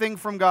get anything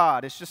from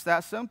God. It's just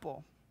that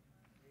simple.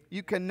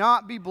 You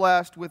cannot be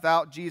blessed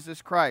without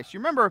Jesus Christ. You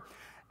remember,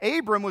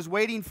 Abram was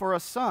waiting for a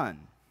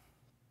son.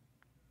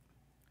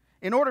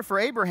 In order for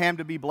Abraham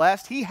to be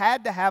blessed, he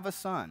had to have a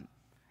son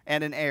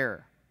and an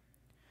heir.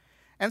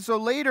 And so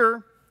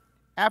later,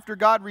 after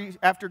God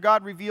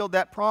revealed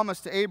that promise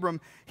to Abram,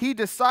 he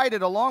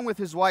decided, along with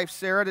his wife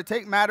Sarah, to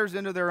take matters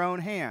into their own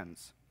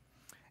hands.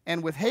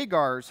 And with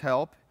Hagar's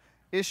help,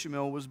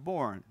 Ishmael was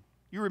born.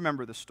 You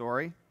remember the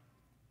story.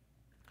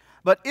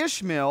 But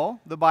Ishmael,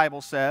 the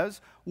Bible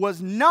says,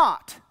 was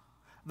not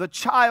the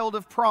child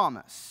of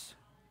promise.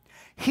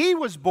 He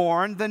was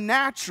born the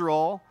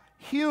natural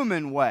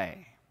human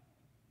way.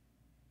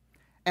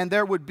 And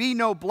there would be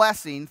no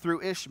blessing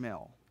through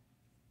Ishmael.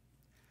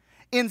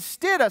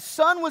 Instead, a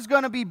son was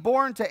going to be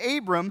born to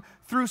Abram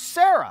through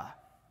Sarah,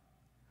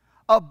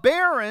 a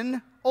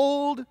barren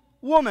old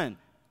woman.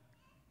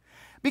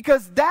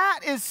 Because that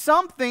is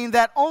something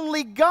that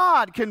only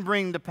God can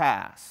bring to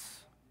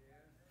pass.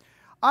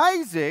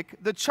 Isaac,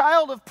 the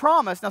child of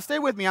promise, now stay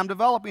with me, I'm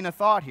developing a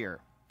thought here.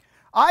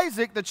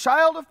 Isaac, the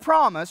child of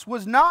promise,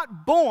 was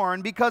not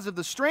born because of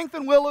the strength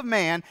and will of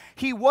man.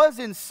 He was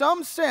in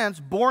some sense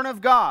born of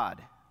God.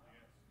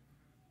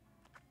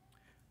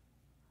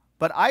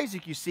 But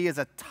Isaac, you see, is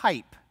a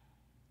type.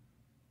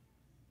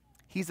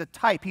 He's a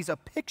type, he's a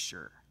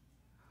picture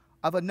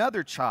of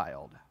another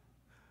child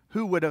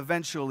who would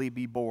eventually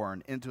be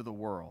born into the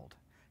world,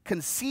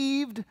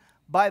 conceived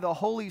by the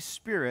Holy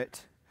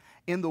Spirit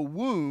in the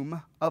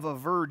womb of a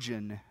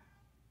virgin.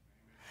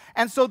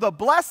 And so the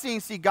blessing,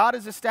 see, God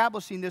is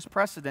establishing this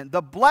precedent.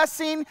 The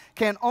blessing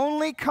can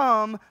only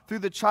come through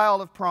the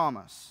child of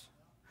promise.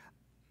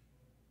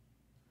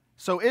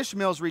 So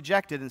Ishmael's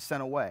rejected and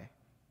sent away.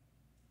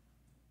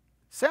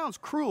 Sounds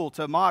cruel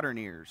to modern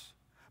ears,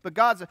 but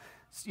God's,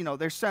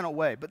 they're sent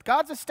away. But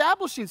God's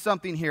establishing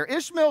something here.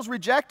 Ishmael's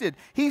rejected.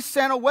 He's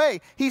sent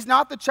away. He's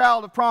not the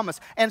child of promise.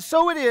 And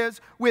so it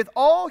is with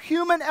all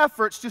human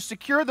efforts to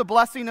secure the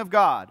blessing of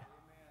God.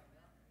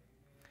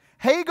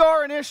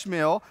 Hagar and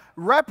Ishmael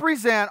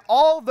represent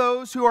all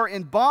those who are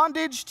in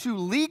bondage to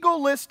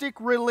legalistic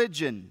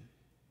religion,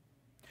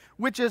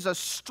 which is a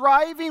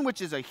striving,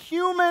 which is a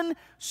human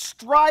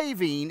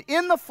striving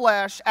in the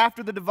flesh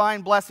after the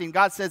divine blessing.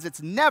 God says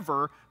it's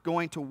never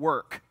going to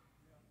work.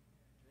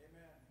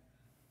 Amen.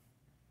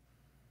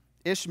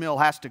 Ishmael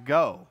has to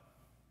go.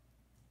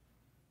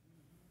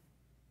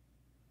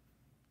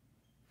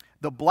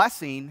 The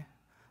blessing,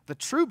 the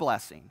true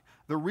blessing,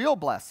 the real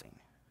blessing,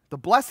 the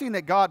blessing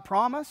that God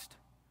promised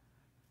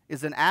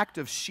is an act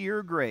of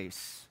sheer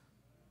grace.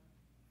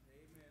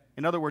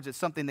 In other words, it's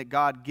something that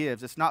God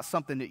gives. It's not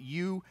something that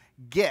you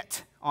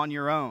get on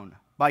your own,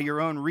 by your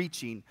own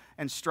reaching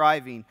and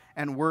striving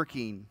and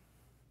working.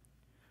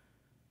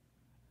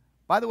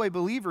 By the way,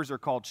 believers are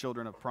called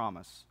children of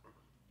promise.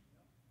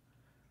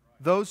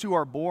 Those who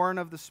are born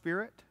of the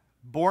Spirit,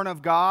 born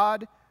of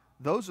God,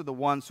 those are the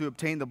ones who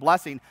obtain the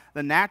blessing.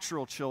 The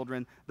natural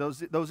children,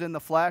 those in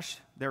the flesh,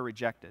 they're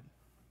rejected.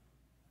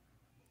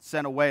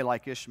 Sent away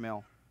like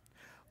Ishmael.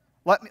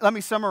 Let me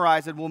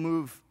summarize and we'll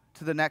move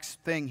to the next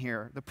thing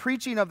here. The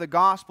preaching of the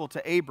gospel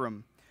to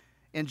Abram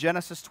in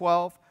Genesis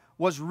 12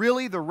 was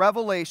really the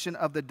revelation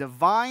of the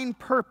divine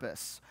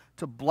purpose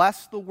to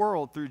bless the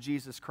world through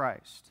Jesus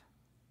Christ.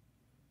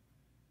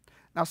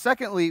 Now,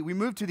 secondly, we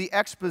move to the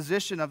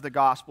exposition of the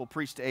gospel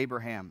preached to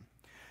Abraham.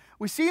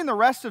 We see in the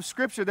rest of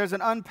Scripture there's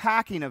an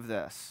unpacking of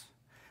this.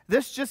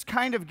 This just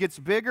kind of gets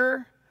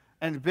bigger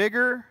and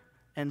bigger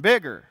and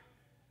bigger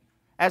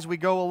as we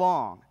go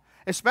along,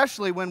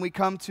 especially when we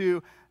come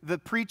to the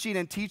preaching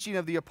and teaching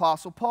of the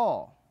Apostle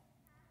Paul,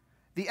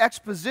 the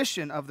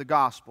exposition of the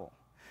gospel.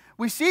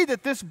 We see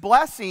that this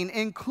blessing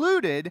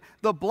included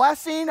the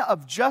blessing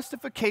of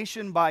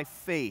justification by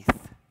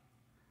faith.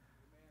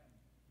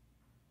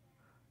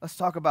 Let's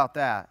talk about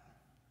that.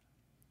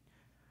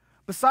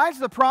 Besides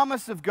the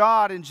promise of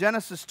God in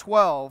Genesis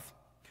 12,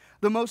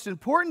 the most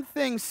important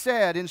thing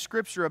said in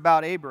Scripture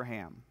about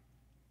Abraham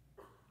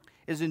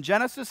is in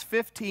Genesis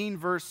 15,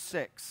 verse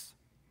 6.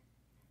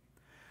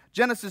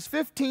 Genesis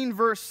 15,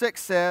 verse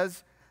 6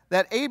 says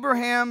that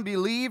Abraham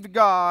believed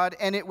God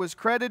and it was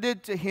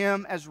credited to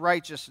him as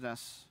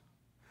righteousness.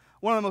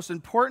 One of the most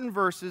important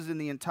verses in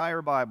the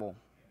entire Bible.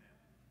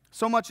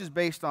 So much is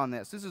based on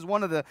this. This is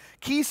one of the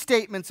key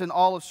statements in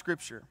all of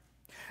Scripture.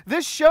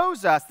 This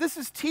shows us, this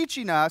is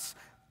teaching us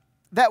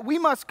that we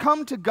must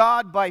come to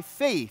God by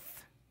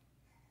faith.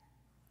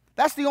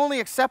 That's the only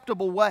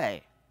acceptable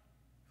way.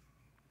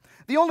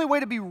 The only way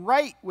to be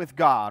right with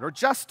God or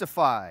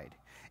justified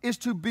is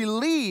to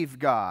believe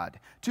God,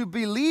 to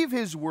believe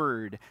His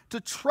Word, to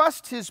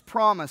trust His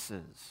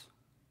promises.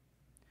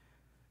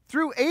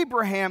 Through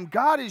Abraham,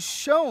 God is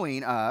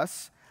showing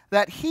us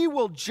that He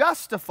will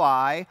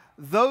justify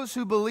those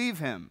who believe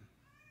Him.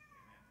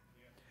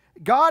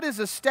 God is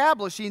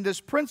establishing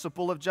this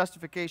principle of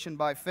justification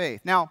by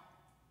faith. Now,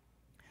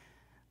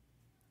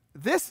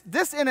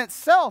 this in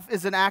itself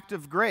is an act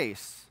of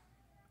grace,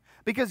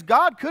 because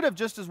God could have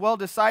just as well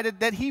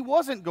decided that He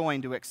wasn't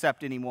going to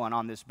accept anyone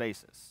on this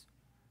basis.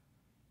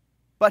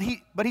 But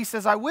he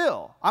says, I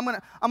will. I'm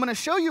going to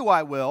show you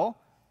I will.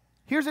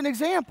 Here's an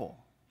example.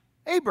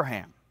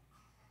 Abraham.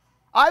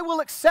 I will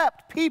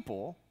accept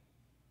people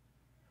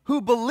who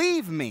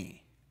believe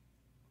me.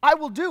 I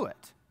will do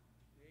it.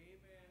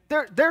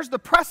 There's the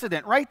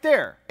precedent right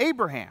there.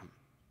 Abraham.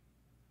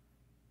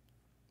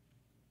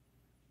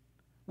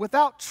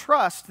 Without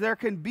trust, there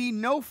can be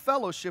no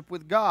fellowship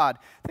with God.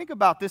 Think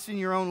about this in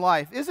your own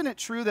life. Isn't it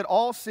true that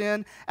all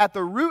sin, at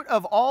the root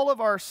of all of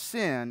our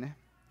sin,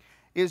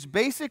 is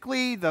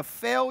basically the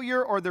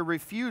failure or the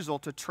refusal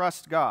to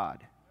trust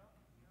God?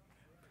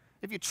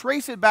 If you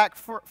trace it back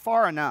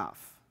far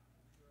enough,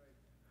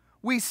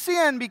 we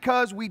sin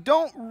because we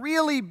don't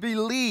really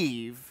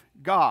believe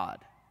God.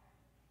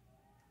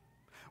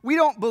 We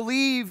don't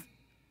believe,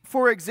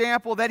 for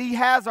example, that He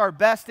has our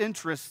best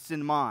interests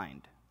in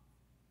mind.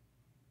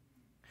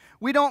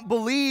 We don't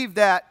believe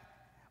that,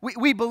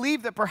 we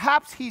believe that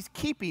perhaps He's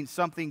keeping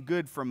something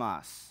good from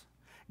us.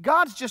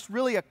 God's just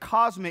really a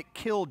cosmic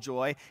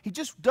killjoy. He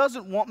just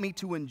doesn't want me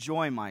to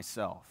enjoy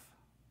myself.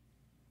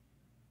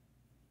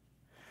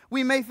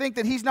 We may think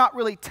that He's not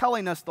really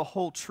telling us the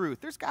whole truth.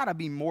 There's got to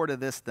be more to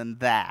this than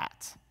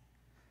that.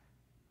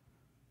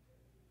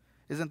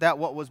 Isn't that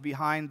what was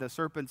behind the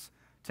serpent's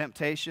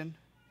temptation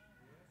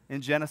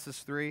in Genesis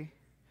 3?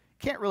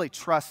 Can't really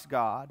trust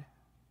God.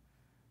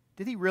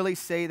 Did He really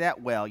say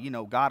that? Well,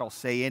 God will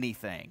say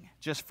anything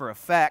just for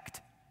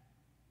effect.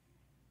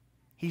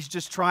 He's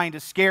just trying to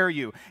scare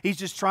you. He's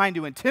just trying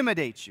to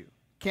intimidate you.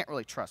 Can't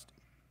really trust Him.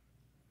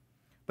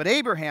 But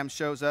Abraham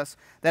shows us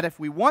that if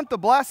we want the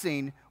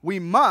blessing, we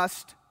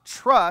must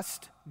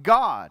trust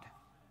God.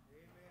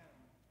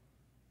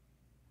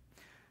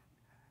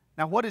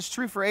 Now, what is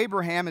true for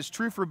Abraham is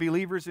true for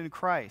believers in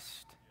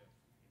Christ.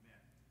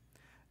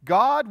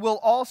 God will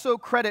also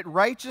credit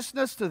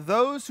righteousness to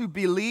those who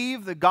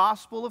believe the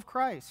gospel of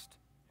Christ.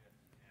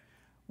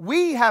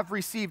 We have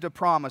received a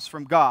promise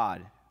from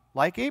God,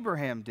 like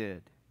Abraham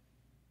did,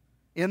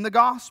 in the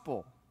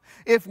gospel.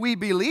 If we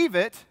believe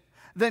it,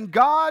 then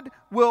God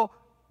will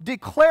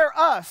declare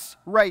us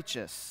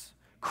righteous,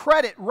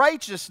 credit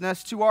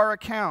righteousness to our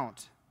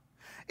account.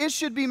 It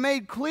should be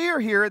made clear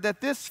here that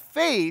this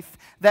faith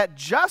that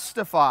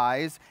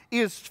justifies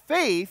is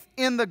faith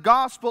in the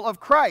gospel of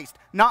Christ,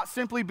 not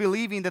simply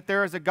believing that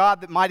there is a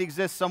God that might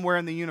exist somewhere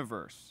in the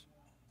universe.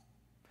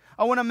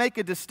 I want to make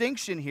a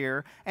distinction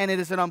here, and it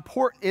is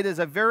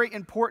a very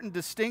important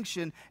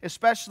distinction,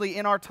 especially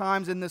in our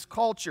times in this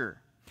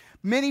culture.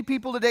 Many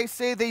people today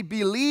say they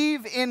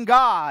believe in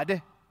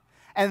God,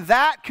 And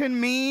that can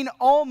mean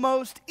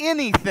almost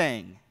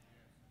anything.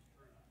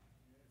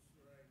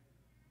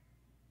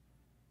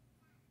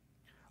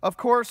 Of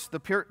course, the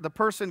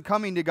person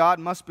coming to God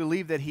must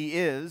believe that He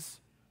is.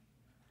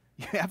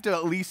 You have to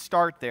at least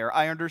start there.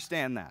 I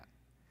understand that.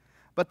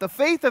 But the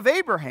faith of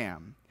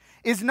Abraham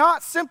is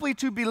not simply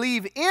to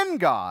believe in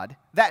God,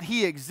 that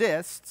He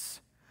exists,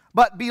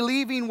 but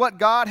believing what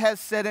God has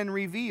said and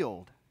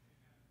revealed.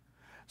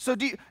 So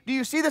do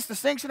you see this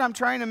distinction I'm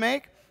trying to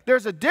make?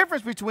 There's a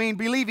difference between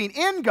believing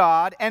in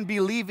God and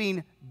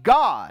believing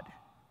God.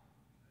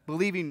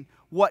 Believing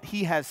what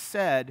He has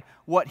said,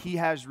 what He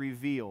has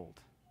revealed.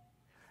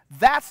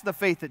 That's the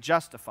faith that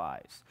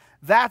justifies.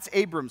 That's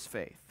Abram's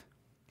faith.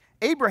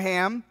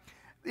 Abraham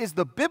is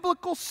the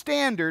biblical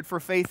standard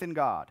for faith in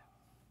God.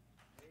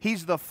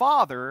 He's the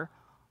father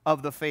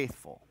of the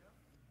faithful.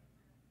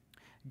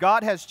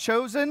 God has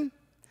chosen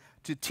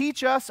to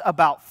teach us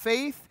about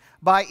faith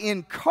by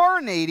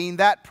incarnating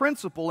that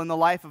principle in the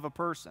life of a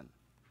person.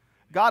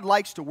 God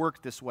likes to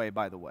work this way,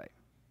 by the way.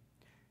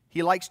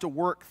 He likes to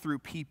work through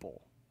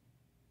people.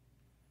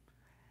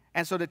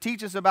 And so to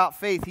teach us about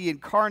faith, He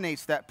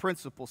incarnates that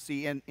principle,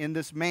 see, in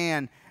this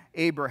man,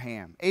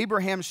 Abraham.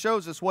 Abraham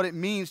shows us what it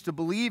means to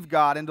believe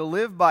God and to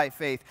live by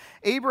faith.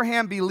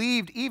 Abraham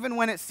believed even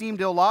when it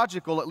seemed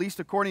illogical, at least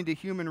according to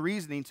human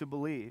reasoning, to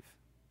believe.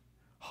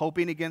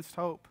 Hoping against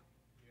hope.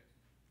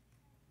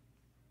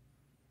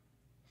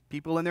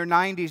 People in their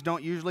 90s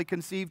don't usually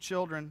conceive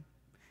children,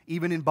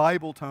 even in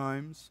Bible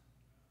times.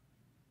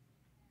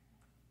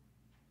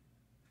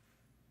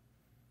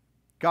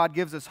 God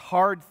gives us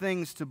hard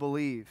things to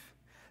believe,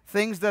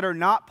 things that are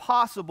not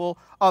possible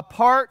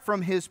apart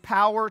from His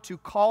power to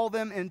call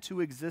them into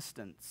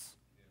existence.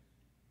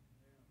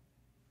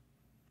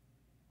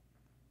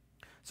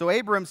 So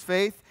Abram's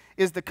faith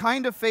is the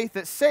kind of faith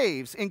that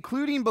saves,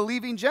 including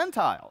believing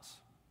Gentiles.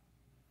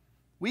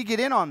 We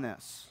get in on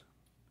this.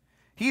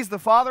 He's the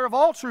father of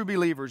all true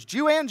believers,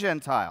 Jew and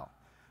Gentile,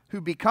 who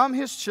become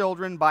His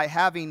children by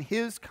having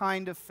His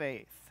kind of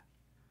faith.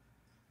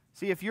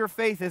 See, if your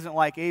faith isn't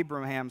like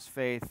Abraham's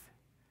faith,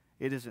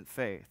 it isn't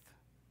faith.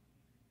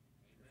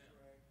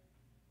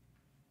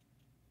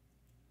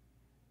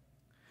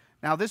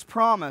 Now, this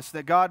promise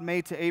that God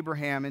made to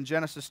Abraham in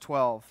Genesis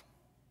 12,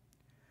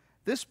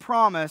 this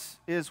promise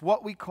is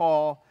what we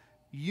call,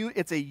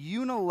 it's a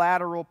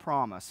unilateral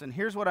promise. And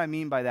here's what I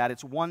mean by that.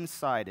 It's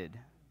one-sided.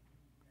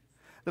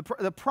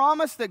 The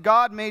promise that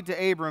God made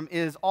to Abram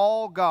is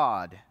all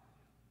God.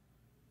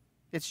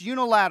 It's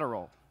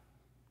unilateral.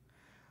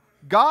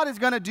 God is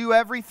going to do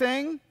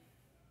everything,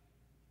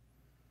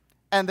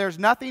 and there's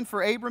nothing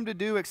for Abram to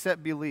do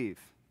except believe.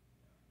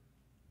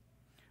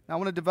 Now, I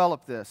want to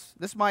develop this.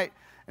 This might,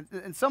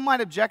 and some might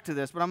object to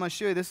this, but I'm going to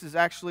show you this is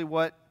actually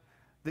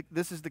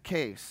this is the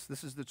case.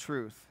 This is the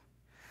truth.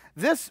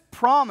 This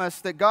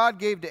promise that God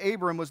gave to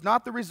Abram was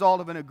not the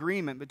result of an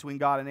agreement between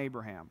God and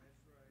Abraham.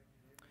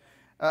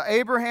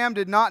 Abraham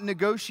did not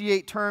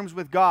negotiate terms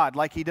with God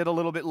like he did a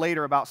little bit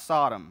later about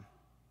Sodom.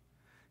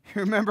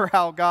 You remember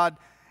how God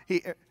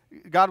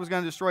was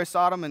going to destroy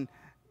Sodom, and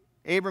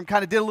Abram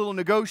kind of did a little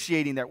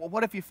negotiating there. Well,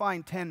 what if you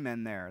find 10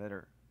 men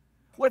there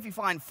what if you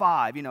find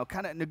 5? You know,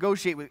 kind of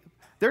negotiate with.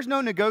 There's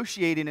no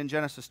negotiating in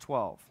Genesis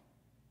 12.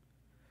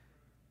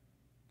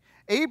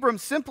 Abram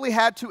simply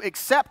had to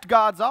accept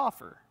God's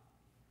offer.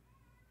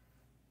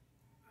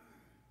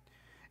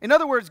 In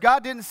other words,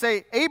 God didn't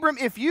say, Abram,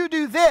 if you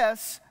do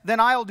this, then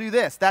I'll do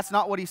this. That's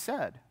not what He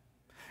said.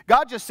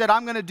 God just said,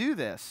 I'm going to do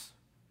this.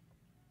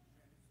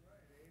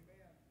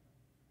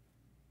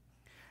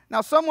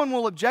 Now, someone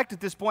will object at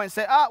this point and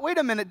say, wait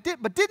a minute,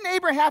 but didn't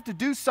Abraham have to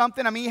do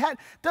something? I mean,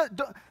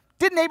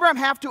 didn't Abraham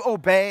have to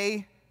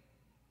obey?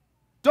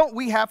 Don't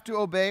we have to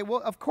obey?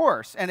 Well, of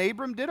course, and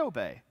Abram did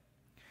obey.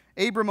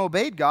 Abram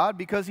obeyed God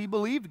because he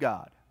believed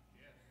God.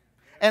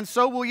 And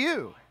so will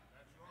you.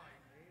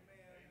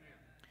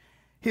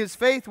 His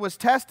faith was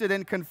tested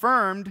and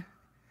confirmed,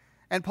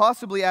 and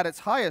possibly at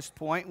its highest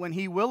point, when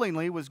he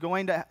willingly was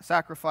going to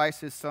sacrifice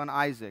his son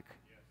Isaac.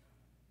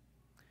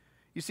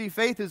 You see,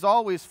 faith is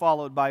always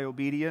followed by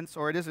obedience,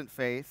 or it isn't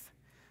faith,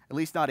 at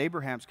least not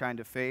Abraham's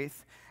kind of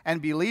faith.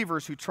 And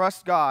believers who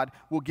trust God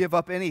will give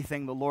up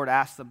anything the Lord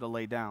asks them to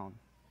lay down.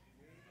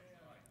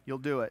 You'll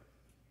do it.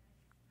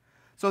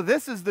 So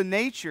this is the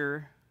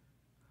nature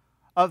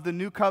of the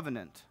new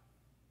covenant.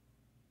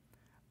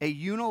 A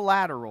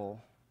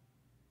unilateral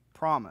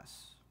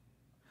promise.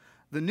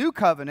 The new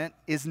covenant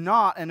is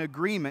not an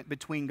agreement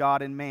between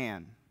God and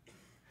man.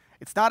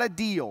 It's not a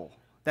deal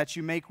that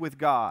you make with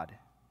God.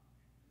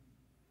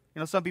 You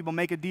know, some people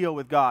make a deal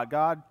with God.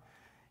 God,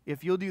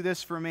 if you'll do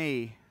this for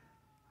me,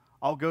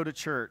 I'll go to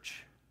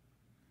church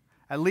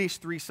at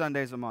least 3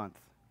 Sundays a month.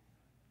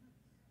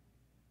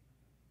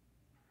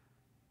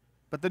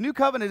 But the new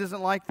covenant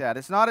isn't like that.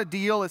 It's not a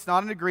deal. It's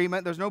not an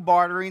agreement. There's no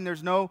bartering.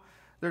 There's no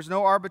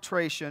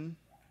arbitration.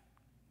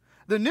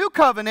 The new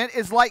covenant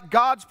is like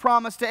God's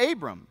promise to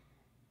Abram.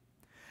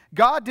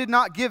 God did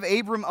not give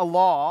Abram a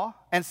law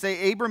and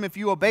say, Abram, if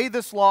you obey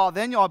this law,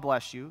 then I'll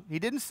bless you. He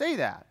didn't say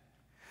that.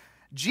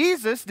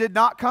 Jesus did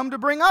not come to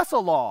bring us a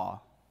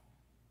law.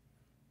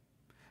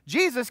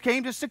 Jesus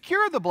came to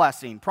secure the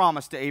blessing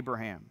promised to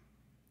Abraham.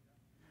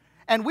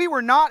 And we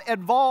were not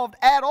involved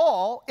at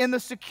all in the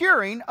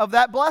securing of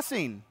that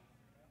blessing.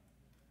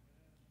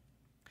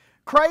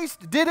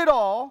 Christ did it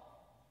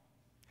all,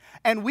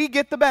 and we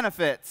get the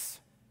benefits.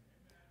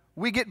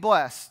 We get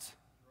blessed.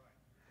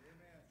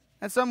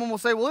 And someone will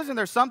say, well, isn't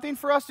there something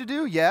for us to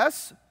do?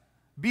 Yes.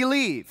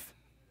 Believe.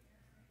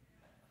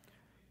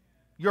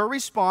 Your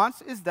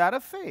response is that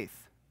of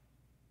faith.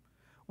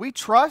 We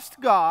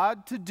trust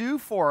God to do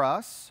for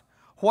us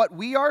what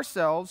we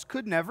ourselves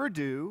could never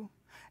do.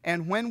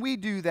 And when we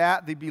do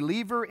that, the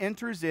believer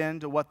enters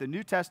into what the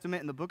New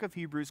Testament in the book of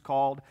Hebrews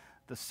called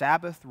the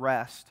Sabbath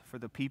rest for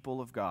the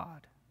people of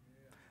God.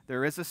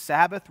 There is a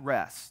Sabbath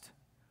rest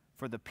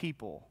for the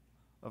people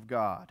of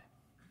God.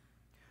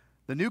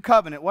 The new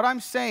covenant, what I'm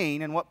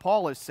saying and what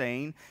Paul is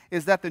saying,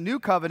 is that the new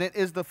covenant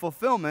is the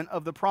fulfillment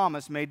of the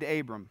promise made to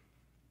Abram.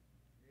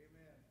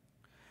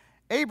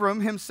 Amen.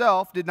 Abram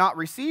himself did not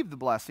receive the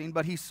blessing,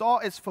 but he saw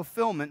its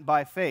fulfillment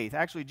by faith.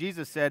 Actually,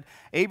 Jesus said,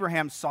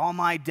 Abraham saw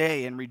my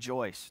day and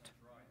rejoiced.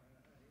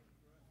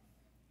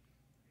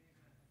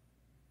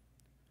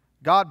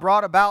 God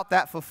brought about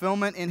that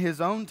fulfillment in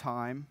his own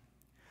time.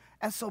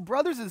 And so,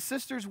 brothers and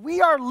sisters,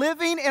 we are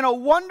living in a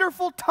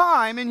wonderful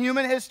time in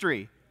human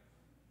history.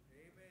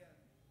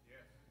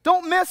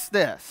 Don't miss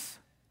this.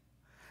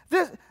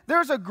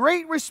 There's a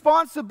great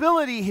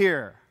responsibility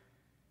here.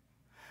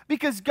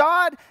 Because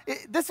God,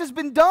 this has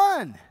been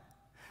done.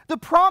 The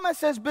promise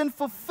has been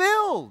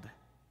fulfilled.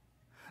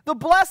 The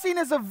blessing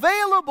is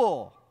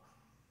available.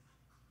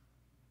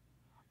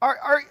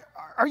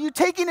 Are you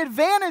taking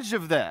advantage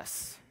of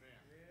this?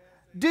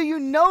 Do you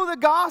know the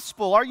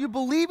gospel? Are you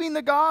believing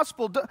the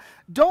gospel?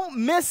 Don't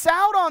miss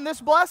out on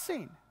this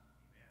blessing.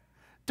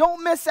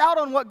 Don't miss out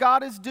on what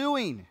God is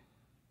doing.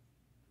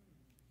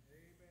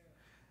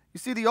 You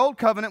see, the old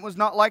covenant was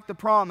not like the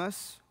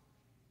promise.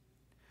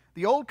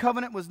 The old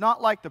covenant was not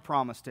like the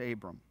promise to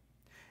Abram.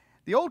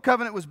 The old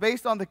covenant was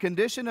based on the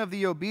condition of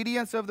the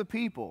obedience of the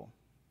people.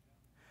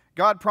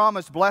 God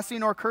promised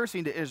blessing or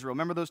cursing to Israel.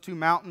 Remember those two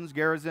mountains,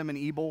 Gerizim and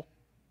Ebal?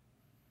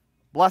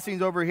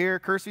 Blessings over here,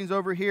 cursings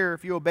over here.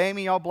 If you obey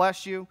me, I'll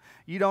bless you.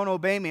 You don't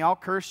obey me, I'll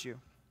curse you.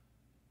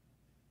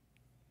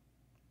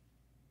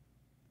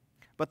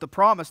 But the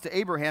promise to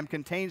Abraham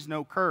contains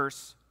no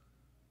curse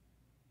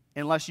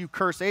unless you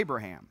curse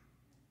Abraham.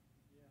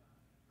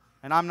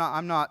 And I'm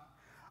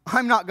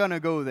not going to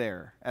go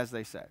there, as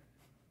they say.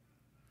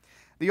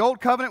 The old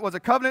covenant was a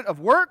covenant of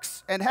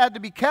works and had to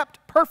be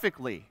kept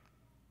perfectly.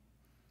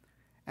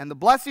 And the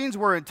blessings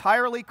were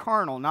entirely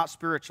carnal, not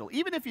spiritual.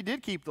 Even if you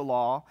did keep the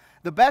law,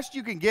 the best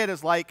you can get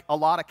is like a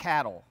lot of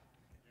cattle.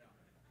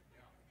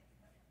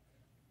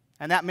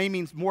 And that may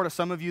mean more to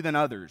some of you than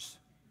others.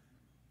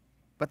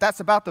 But that's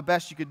about the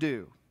best you could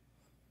do.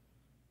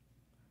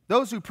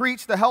 Those who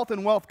preach the health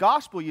and wealth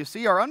gospel, you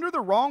see, are under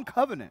the wrong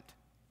covenant.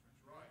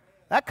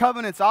 That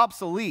covenant's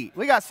obsolete.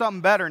 We got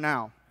something better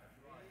now.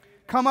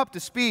 Come up to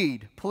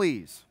speed,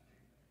 please.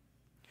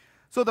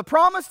 So the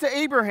promise to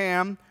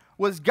Abraham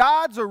was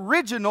God's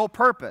original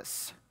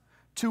purpose,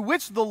 to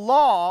which the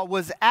law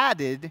was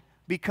added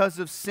because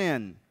of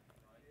sin.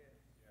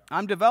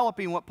 I'm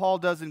developing what Paul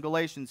does in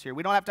Galatians here.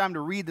 We don't have time to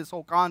read this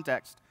whole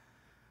context,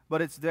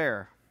 but it's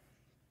there.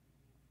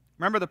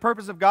 Remember, the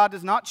purpose of God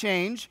does not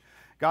change.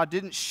 God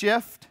didn't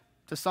shift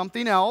to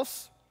something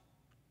else.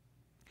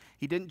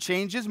 He didn't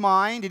change his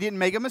mind. He didn't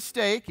make a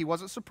mistake. He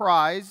wasn't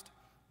surprised.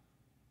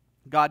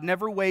 God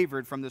never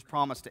wavered from this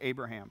promise to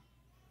Abraham.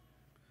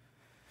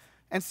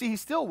 And see, he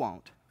still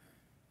won't.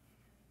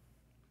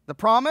 The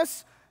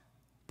promise,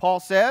 Paul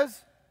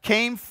says,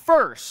 came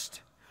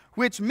first,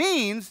 which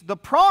means the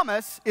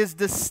promise is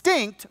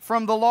distinct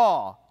from the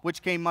law,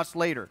 which came much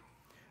later.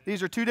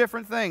 These are two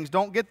different things.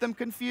 Don't get them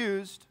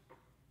confused.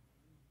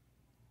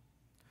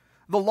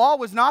 The law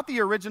was not the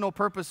original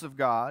purpose of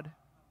God.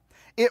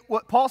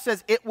 What Paul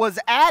says, it was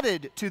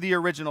added to the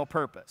original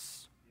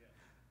purpose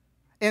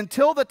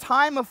until the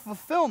time of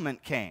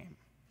fulfillment came.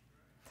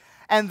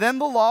 And then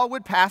the law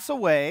would pass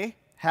away,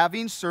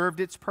 having served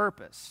its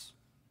purpose.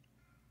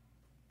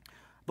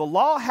 The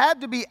law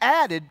had to be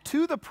added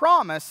to the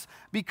promise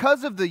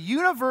because of the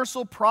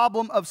universal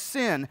problem of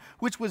sin,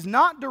 which was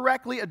not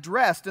directly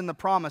addressed in the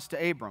promise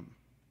to Abram.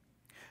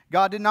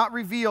 God did not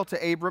reveal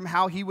to Abram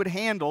how he would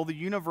handle the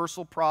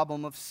universal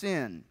problem of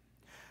sin.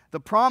 The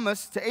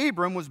promise to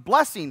Abram was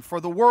blessing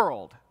for the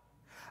world.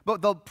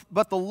 But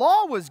the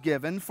law was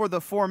given for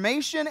the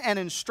formation and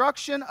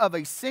instruction of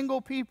a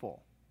single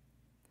people.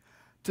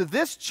 To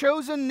this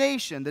chosen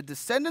nation, the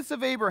descendants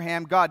of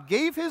Abraham, God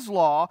gave his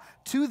law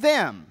to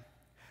them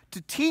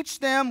to teach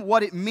them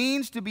what it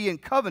means to be in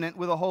covenant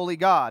with a holy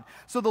God.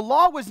 So the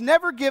law was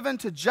never given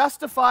to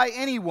justify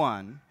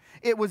anyone.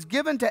 It was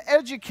given to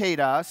educate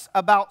us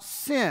about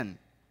sin.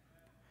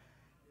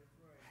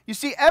 You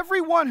see,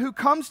 everyone who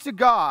comes to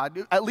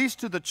God, at least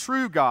to the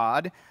true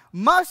God,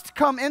 must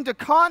come into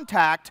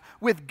contact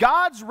with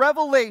God's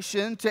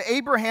revelation to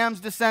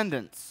Abraham's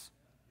descendants.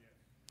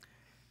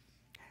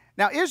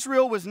 Now,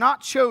 Israel was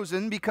not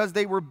chosen because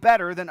they were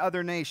better than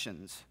other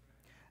nations.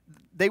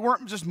 they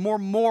weren't just more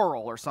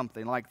moral or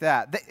something like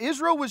that.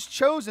 Israel was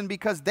chosen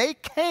because they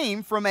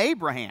came from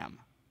Abraham.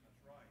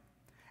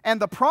 And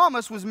the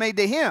promise was made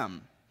to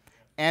him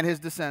and his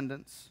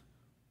descendants.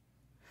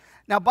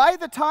 Now, by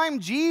the time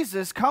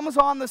Jesus comes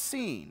on the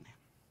scene,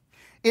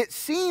 it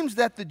seems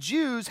that the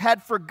Jews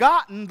had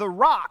forgotten the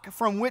rock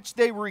from which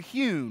they were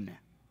hewn.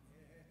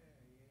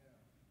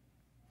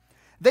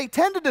 They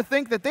tended to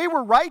think that they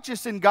were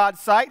righteous in God's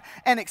sight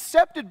and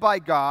accepted by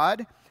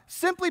God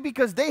simply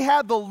because they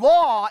had the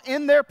law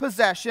in their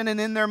possession and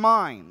in their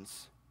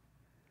minds.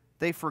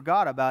 They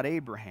forgot about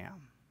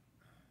Abraham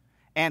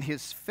and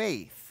his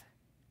faith.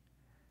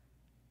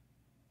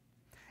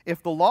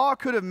 If the law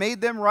could have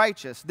made them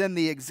righteous, then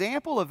the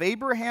example of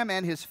Abraham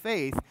and his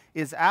faith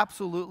is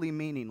absolutely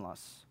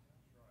meaningless.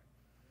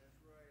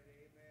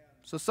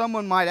 So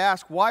someone might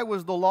ask, why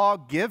was the law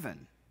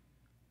given?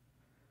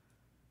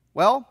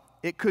 Well,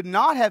 it could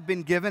not have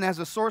been given as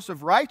a source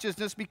of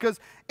righteousness because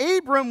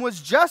Abram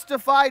was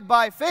justified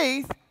by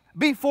faith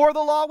before the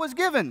law was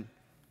given.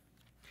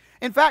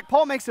 In fact,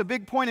 Paul makes a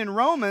big point in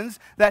Romans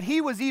that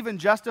he was even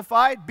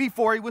justified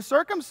before he was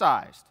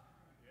circumcised.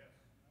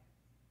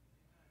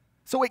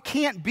 So it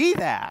can't be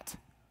that.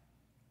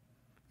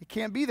 It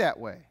can't be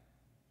that way.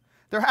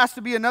 There has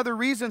to be another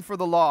reason for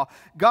the law.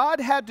 God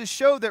had to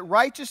show that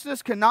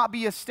righteousness cannot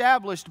be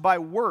established by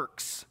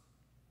works.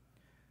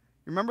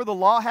 Remember, the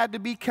law had to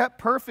be kept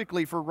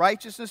perfectly for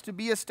righteousness to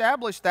be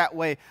established that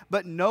way,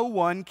 but no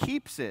one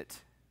keeps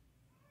it.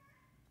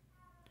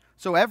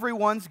 So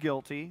everyone's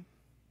guilty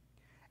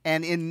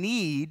and in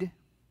need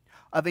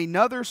of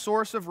another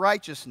source of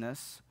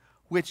righteousness,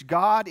 which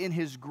God in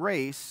His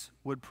grace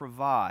would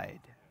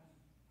provide.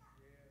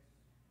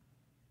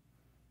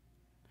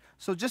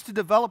 So just to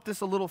develop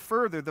this a little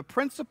further, the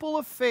principle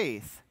of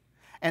faith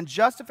and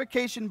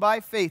justification by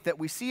faith that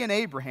we see in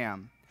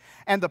Abraham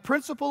and the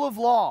principle of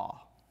law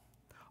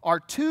are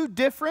two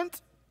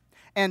different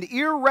and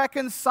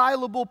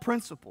irreconcilable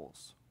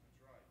principles.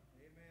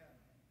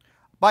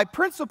 By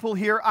principle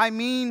here, I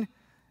mean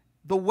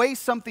the way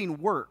something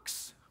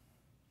works.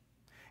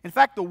 In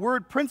fact, the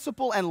word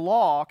principle and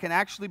law can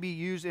actually be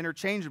used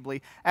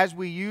interchangeably as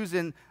we use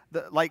in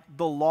the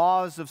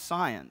laws of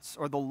science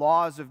or the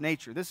laws of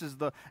nature.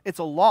 It's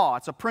a law,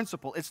 it's a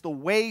principle, it's the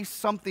way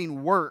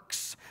something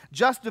works.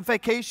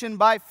 Justification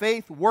by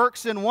faith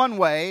works in one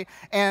way,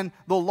 and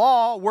the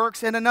law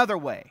works in another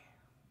way.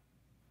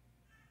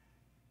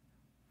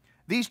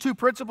 These two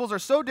principles are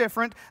so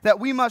different that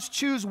we must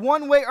choose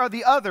one way or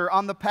the other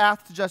on the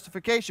path to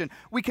justification.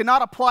 We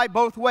cannot apply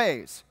both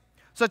ways,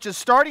 such as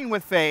starting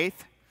with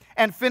faith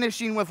and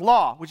finishing with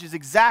law, which is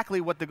exactly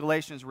what the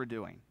Galatians were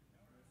doing.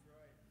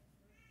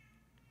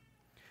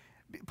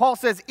 Paul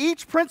says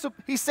each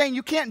principle, he's saying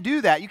you can't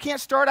do that. You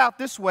can't start out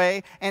this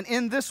way and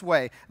end this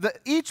way.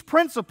 Each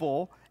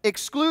principle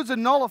excludes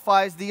and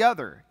nullifies the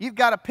other. You've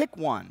got to pick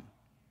one.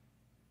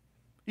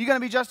 Are you going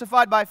to be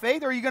justified by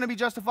faith or are you going to be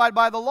justified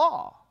by the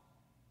law?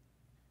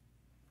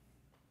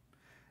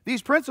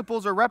 These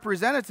principles are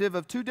representative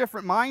of two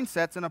different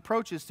mindsets and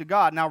approaches to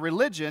God. Now,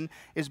 religion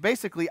is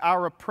basically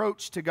our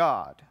approach to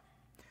God.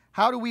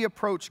 How do we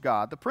approach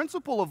God? The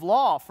principle of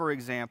law, for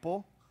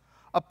example,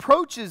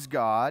 approaches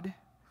God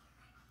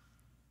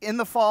in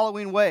the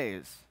following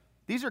ways.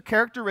 These are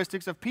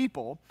characteristics of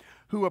people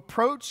who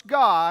approach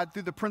God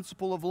through the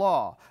principle of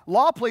law.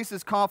 Law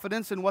places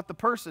confidence in what the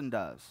person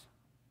does,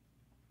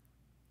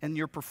 in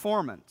your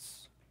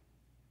performance,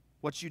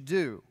 what you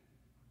do,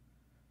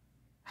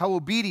 how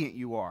obedient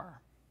you are.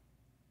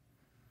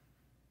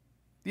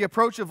 The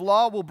approach of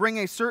law will bring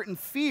a certain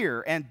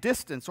fear and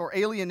distance or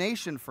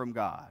alienation from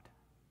God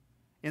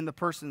in the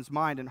person's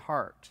mind and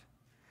heart.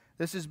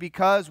 This is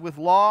because with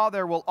law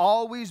there will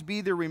always be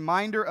the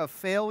reminder of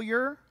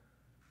failure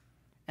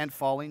and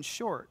falling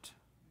short.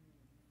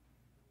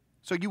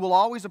 So you will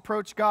always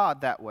approach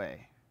God that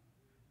way.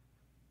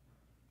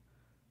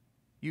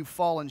 You've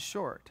fallen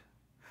short.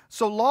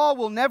 So law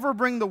will never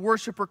bring the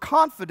worshiper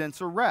confidence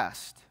or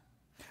rest.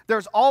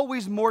 There's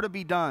always more to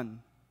be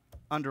done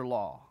under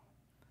law.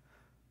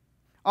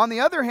 On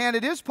the other hand,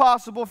 it is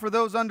possible for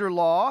those under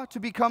law to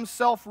become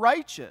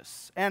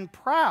self-righteous and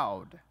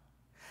proud,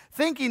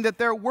 thinking that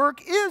their work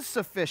is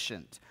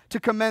sufficient to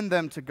commend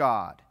them to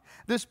God.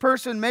 This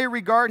person may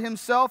regard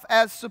himself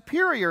as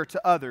superior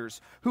to others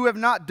who have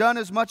not done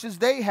as much as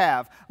they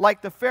have,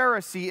 like the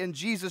Pharisee in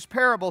Jesus'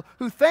 parable,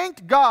 who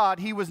thanked God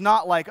he was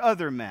not like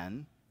other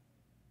men.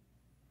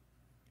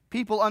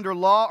 People under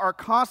law are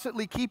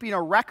constantly keeping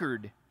a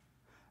record,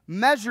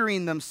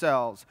 measuring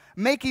themselves,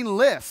 making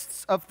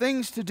lists of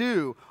things to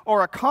do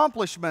or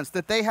accomplishments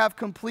that they have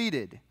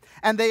completed,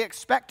 and they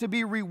expect to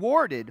be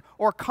rewarded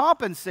or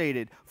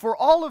compensated for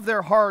all of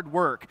their hard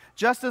work,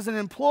 just as an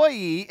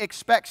employee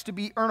expects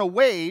to earn a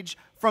wage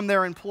from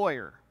their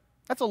employer.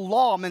 That's a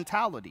law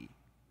mentality.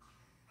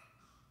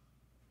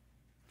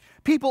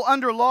 People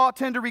under law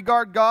tend to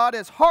regard God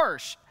as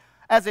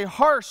a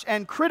harsh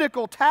and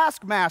critical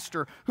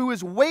taskmaster who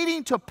is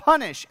waiting to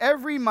punish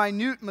every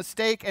minute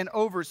mistake and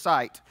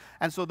oversight.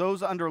 And so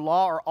those under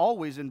law are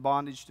always in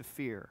bondage to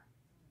fear.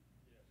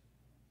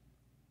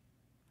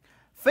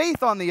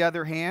 Faith, on the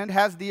other hand,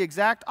 has the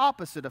exact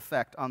opposite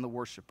effect on the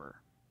worshiper.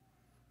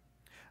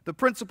 The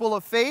principle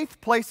of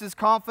faith places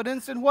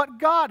confidence in what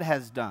God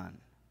has done,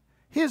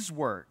 His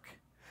work.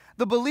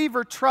 The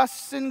believer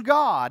trusts in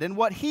God and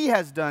what He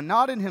has done,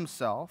 not in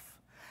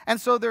himself. And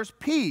so there's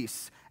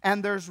peace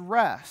and there's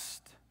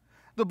rest.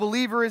 The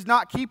believer is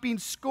not keeping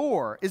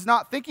score, is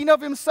not thinking of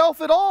himself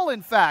at all,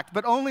 in fact,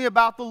 but only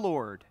about the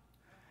Lord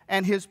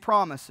and His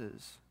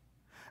promises.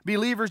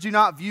 Believers do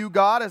not view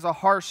God as a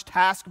harsh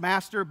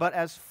taskmaster, but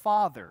as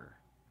Father.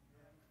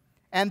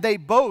 And they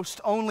boast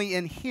only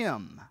in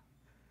Him,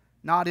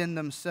 not in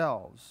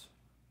themselves.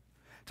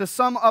 To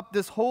sum up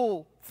this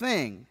whole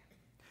thing,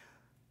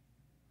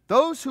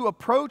 those who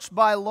approach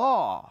by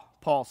law,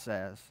 Paul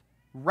says,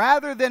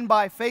 rather than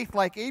by faith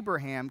like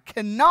Abraham,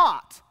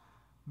 cannot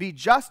be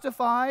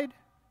justified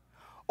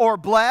or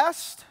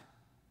blessed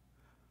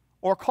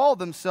or call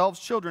themselves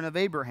children of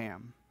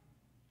Abraham.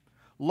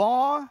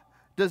 Law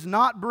does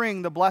not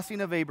bring the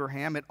blessing of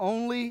Abraham.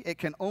 It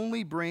can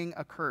only bring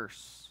a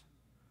curse.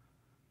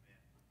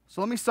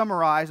 So let me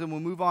summarize and we'll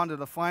move on to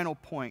the final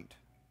point.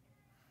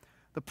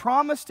 The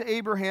promise to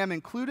Abraham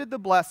included the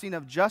blessing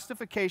of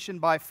justification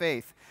by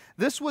faith.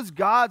 This was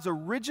God's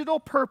original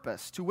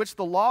purpose to which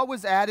the law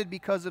was added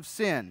because of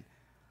sin.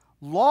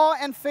 Law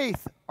and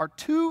faith are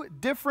two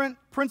different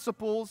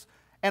principles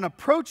and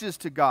approaches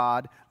to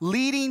God,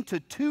 leading to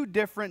two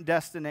different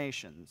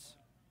destinations.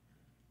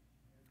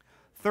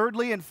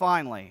 Thirdly and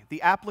finally,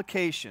 the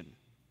application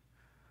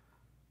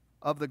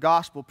of the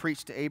gospel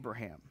preached to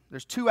Abraham.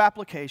 There's two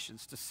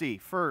applications to see.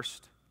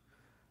 First,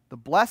 the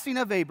blessing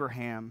of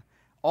Abraham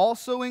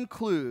also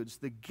includes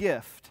the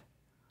gift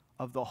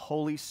of the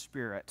Holy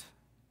Spirit.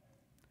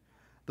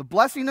 The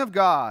blessing of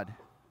God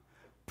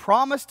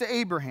promised to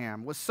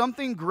Abraham was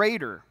something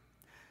greater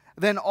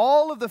than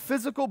all of the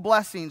physical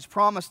blessings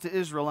promised to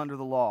Israel under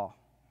the law.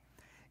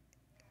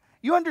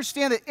 You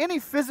understand that any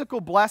physical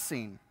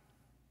blessing,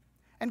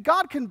 and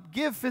God can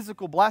give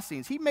physical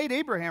blessings. He made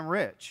Abraham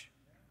rich.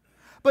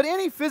 But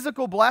any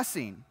physical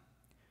blessing,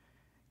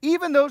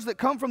 even those that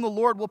come from the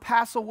Lord, will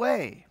pass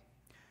away.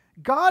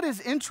 God is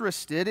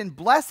interested in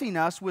blessing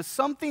us with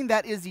something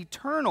that is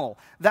eternal,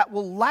 that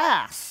will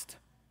last.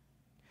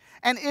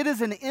 And it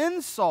is an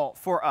insult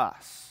for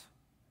us,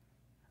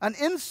 an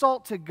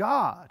insult to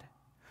God,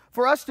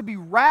 for us to be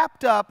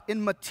wrapped up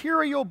in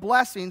material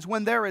blessings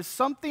when there is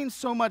something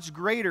so much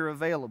greater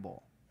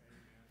available.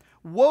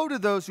 Woe to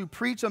those who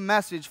preach a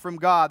message from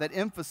God that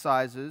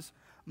emphasizes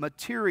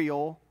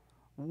material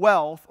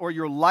wealth or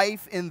your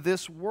life in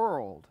this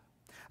world.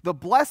 The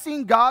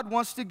blessing God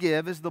wants to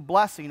give is the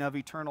blessing of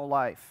eternal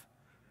life.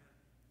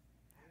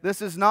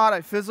 This is not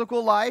a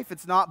physical life.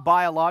 It's not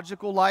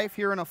biological life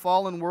here in a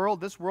fallen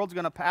world. This world's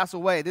going to pass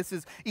away. This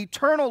is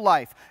eternal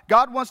life.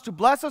 God wants to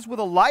bless us with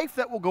a life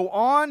that will go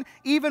on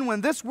even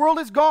when this world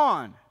is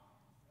gone,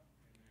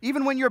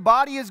 even when your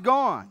body is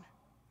gone.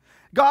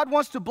 God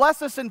wants to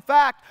bless us, in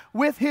fact,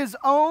 with His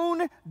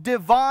own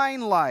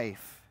divine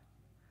life.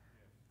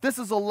 This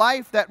is a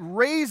life that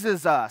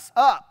raises us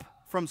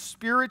up from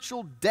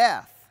spiritual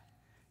death.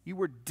 You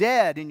were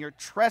dead in your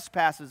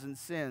trespasses and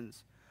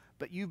sins,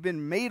 but you've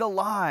been made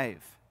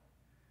alive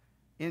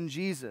in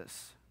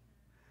Jesus.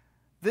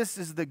 This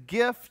is the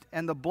gift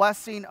and the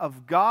blessing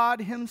of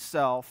God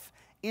Himself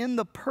in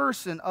the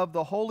person of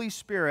the Holy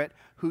Spirit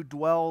who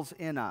dwells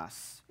in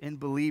us, in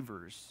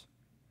believers.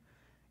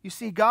 You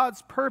see,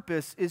 God's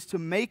purpose is to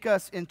make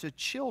us into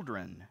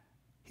children,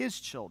 His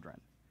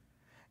children.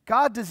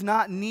 God does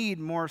not need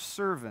more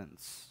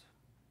servants.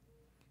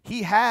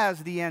 He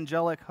has the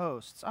angelic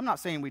hosts. I'm not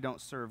saying we don't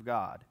serve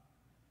God,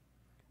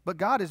 but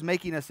God is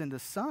making us into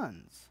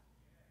sons,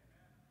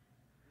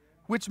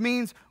 which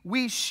means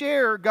we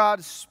share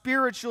God's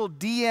spiritual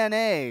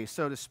DNA,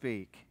 so to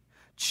speak.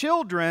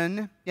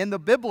 Children, in the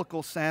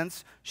biblical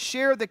sense,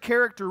 share the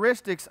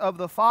characteristics of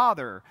the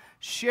Father,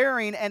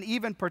 sharing and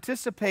even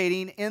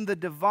participating in the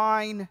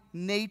divine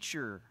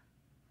nature.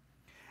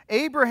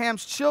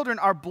 Abraham's children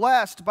are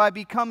blessed by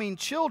becoming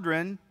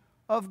children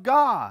of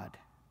God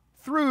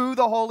through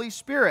the Holy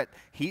Spirit.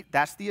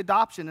 That's the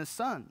adoption as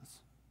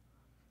sons.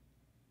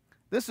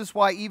 This is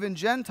why even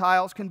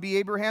Gentiles can be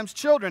Abraham's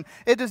children.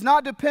 It does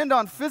not depend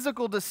on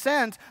physical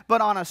descent,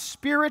 but on a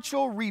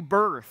spiritual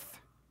rebirth.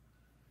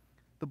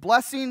 The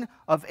blessing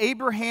of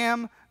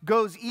Abraham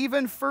goes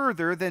even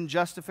further than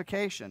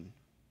justification.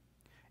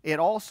 It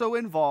also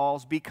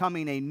involves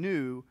becoming a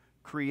new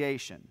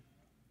creation.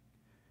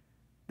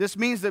 This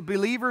means that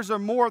believers are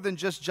more than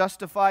just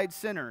justified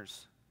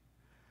sinners.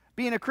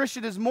 Being a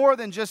Christian is more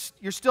than just,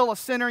 you're still a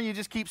sinner and you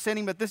just keep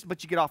sinning,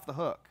 but you get off the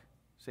hook.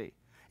 See,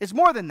 it's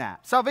more than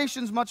that.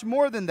 Salvation's much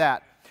more than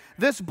that.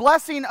 This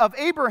blessing of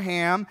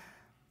Abraham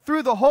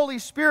through the Holy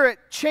Spirit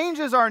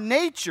changes our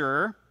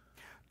nature,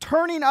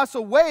 turning us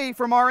away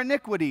from our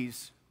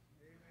iniquities.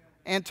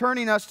 and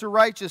turning us to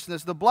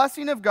righteousness. The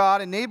blessing of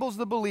God enables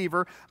the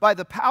believer by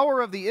the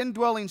power of the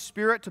indwelling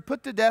Spirit to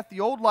put to death the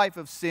old life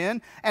of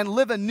sin and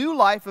live a new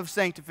life of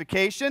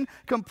sanctification,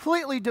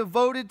 completely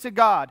devoted to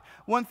God.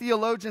 One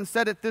theologian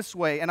said it this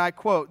way, and I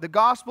quote, "The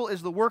gospel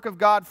is the work of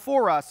God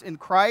for us in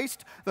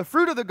Christ. The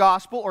fruit of the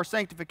gospel, or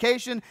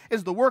sanctification,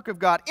 is the work of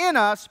God in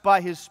us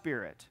by His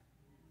Spirit."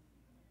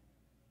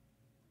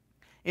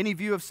 Any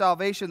view of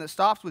salvation that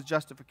stops with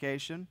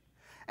justification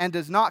and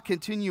does not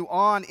continue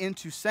on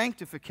into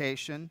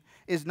sanctification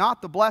is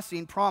not the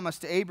blessing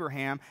promised to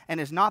Abraham and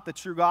is not the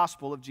true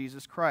gospel of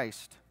Jesus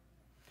Christ.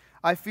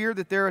 I fear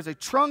that there is a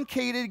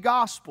truncated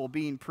gospel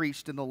being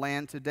preached in the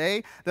land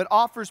today that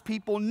offers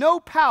people no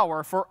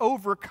power for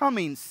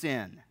overcoming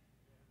sin.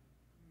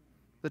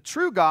 The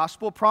true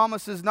gospel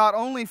promises not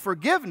only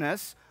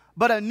forgiveness,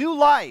 but a new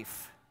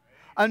life,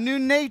 a new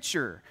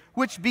nature,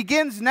 which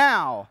begins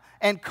now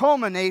and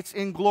culminates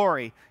in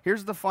glory.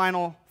 Here's the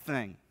final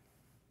thing.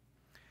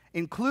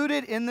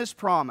 Included in this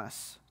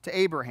promise to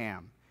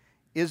Abraham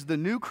is the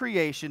new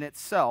creation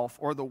itself,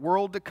 or the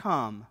world to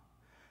come,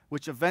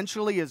 which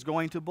eventually is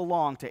going to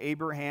belong to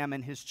Abraham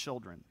and his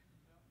children.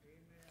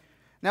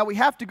 Now, we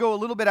have to go a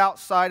little bit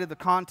outside of the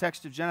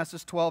context of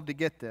Genesis 12 to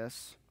get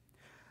this,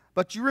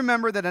 but you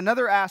remember that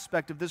another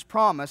aspect of this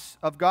promise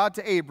of God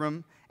to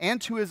Abram and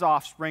to his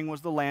offspring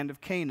was the land of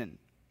Canaan.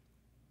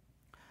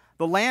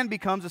 The land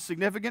becomes a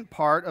significant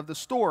part of the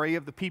story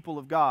of the people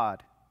of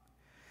God.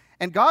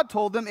 And God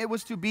told them it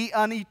was to be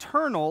an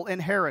eternal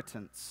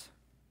inheritance.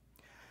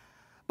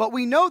 But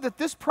we know that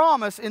this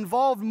promise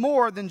involved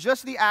more than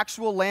just the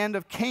actual land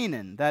of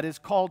Canaan, that is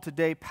called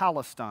today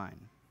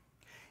Palestine.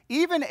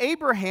 Even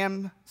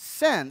Abraham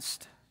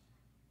sensed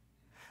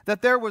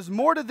that there was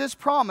more to this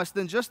promise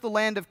than just the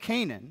land of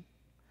Canaan.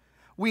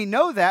 We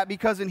know that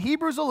because in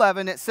Hebrews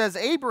 11 it says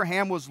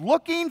Abraham was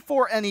looking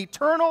for an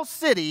eternal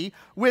city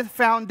with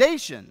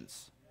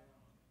foundations.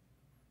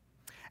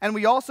 And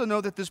we also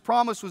know that this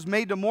promise was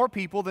made to more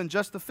people than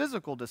just the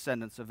physical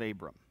descendants of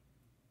Abram.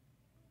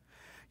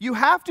 You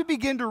have to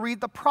begin to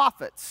read the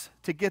prophets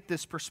to get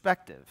this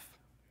perspective.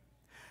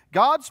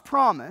 God's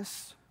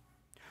promise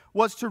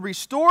was to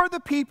restore the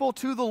people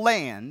to the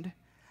land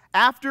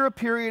after a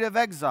period of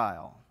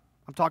exile.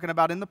 I'm talking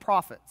about in the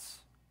prophets.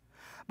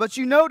 But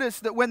you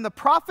notice that when the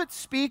prophets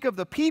speak of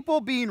the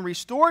people being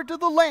restored to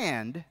the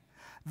land,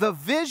 the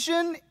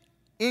vision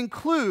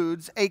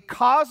includes a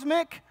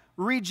cosmic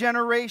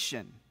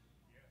regeneration.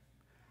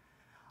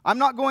 I'm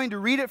not going to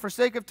read it for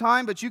sake of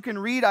time, but you can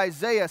read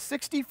Isaiah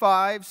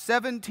 65,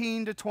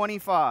 17 to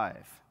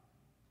 25.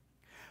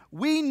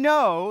 We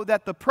know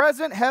that the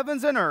present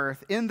heavens and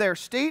earth in their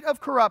state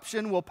of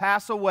corruption will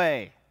pass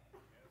away.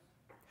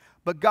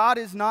 But God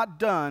is not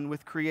done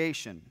with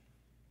creation.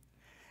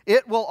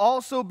 It will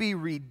also be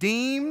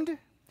redeemed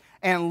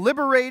and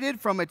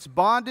liberated from its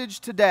bondage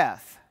to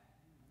death.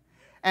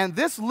 And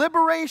this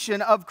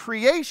liberation of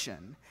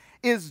creation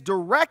is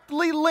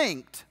directly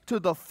linked to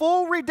the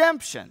full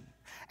redemption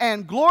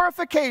and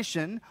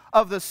glorification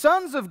of the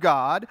sons of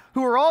God,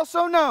 who are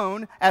also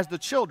known as the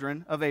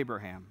children of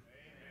Abraham.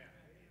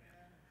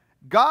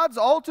 God's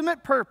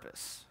ultimate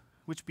purpose,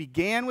 which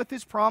began with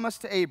his promise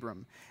to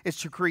Abram, is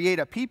to create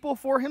a people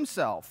for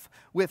himself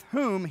with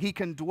whom he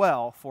can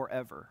dwell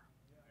forever.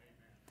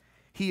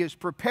 He is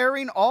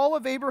preparing all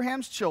of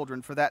Abraham's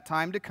children for that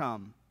time to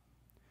come.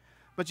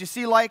 But you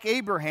see, like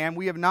Abraham,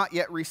 we have not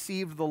yet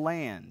received the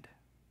land.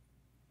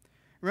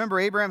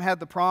 Remember, Abraham had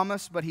the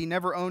promise, but he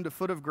never owned a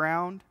foot of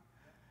ground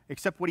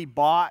except what he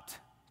bought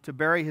to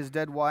bury his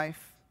dead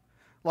wife.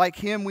 Like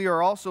him, we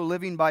are also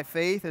living by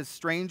faith as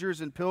strangers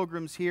and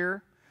pilgrims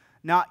here,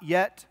 not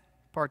yet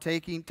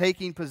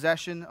taking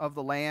possession of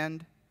the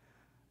land.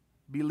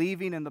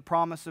 Believing in the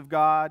promise of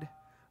God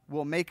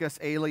will make us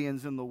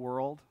aliens in the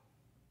world.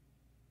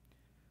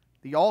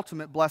 The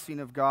ultimate blessing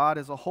of God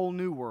is a whole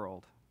new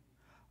world,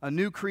 a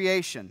new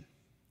creation.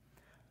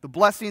 The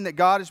blessing that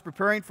God is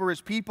preparing for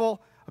his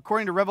people,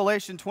 according to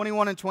Revelation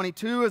 21 and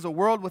 22, is a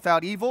world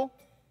without evil,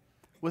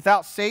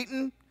 without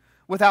Satan,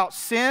 without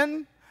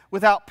sin,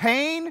 without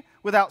pain,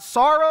 without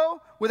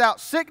sorrow, without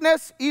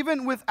sickness,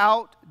 even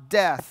without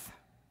death.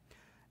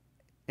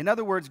 In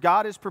other words,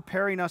 God is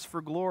preparing us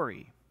for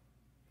glory,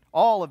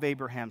 all of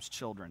Abraham's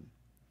children,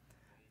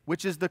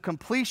 which is the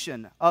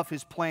completion of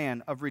his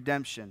plan of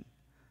redemption.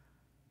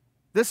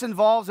 This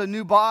involves a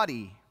new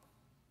body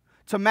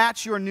to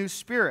match your new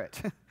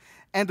spirit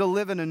and to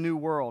live in a new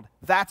world.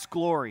 That's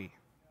glory.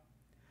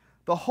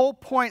 The whole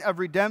point of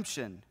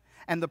redemption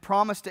and the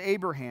promise to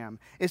Abraham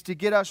is to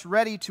get us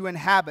ready to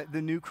inhabit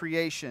the new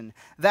creation.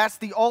 That's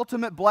the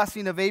ultimate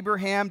blessing of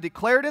Abraham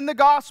declared in the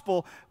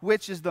gospel,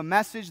 which is the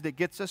message that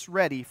gets us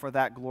ready for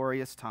that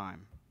glorious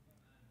time.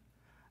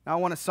 Now I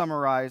want to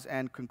summarize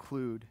and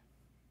conclude.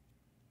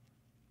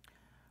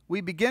 We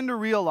begin to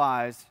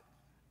realize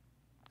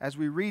as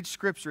we read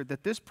Scripture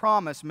that this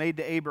promise made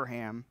to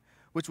Abraham,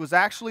 which was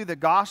actually the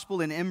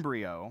gospel in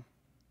embryo,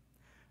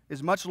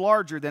 is much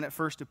larger than it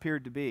first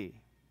appeared to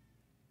be.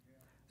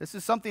 This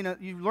is something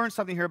that you learn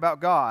something here about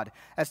God.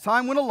 As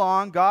time went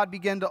along, God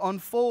began to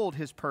unfold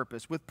his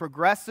purpose with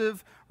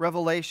progressive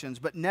revelations,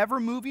 but never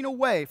moving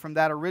away from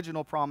that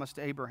original promise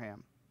to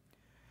Abraham.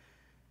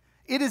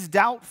 It is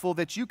doubtful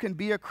that you can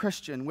be a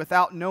Christian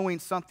without knowing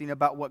something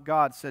about what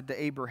God said to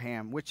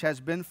Abraham, which has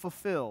been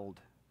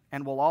fulfilled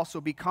and will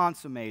also be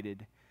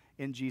consummated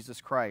in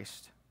Jesus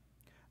Christ.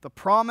 The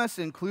promise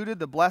included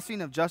the blessing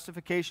of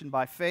justification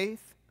by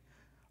faith,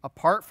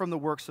 apart from the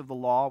works of the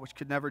law, which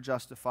could never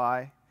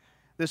justify.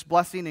 This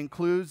blessing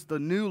includes the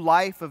new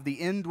life of the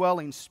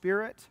indwelling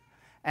Spirit,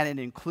 and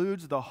it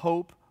includes the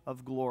hope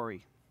of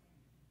glory.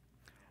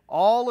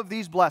 All of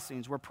these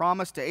blessings were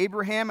promised to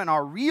Abraham and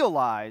are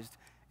realized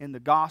in the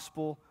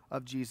gospel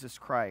of Jesus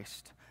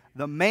Christ.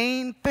 The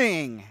main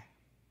thing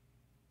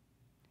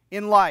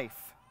in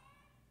life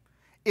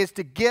is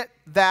to get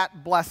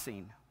that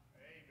blessing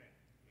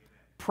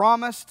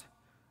promised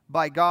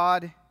by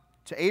God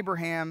to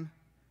Abraham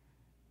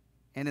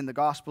and in the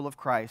gospel of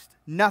Christ.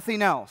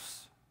 Nothing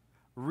else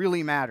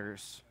really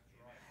matters.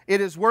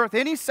 It is worth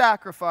any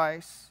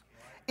sacrifice,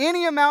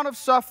 any amount of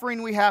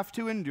suffering we have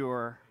to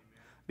endure,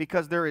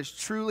 because there is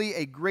truly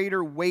a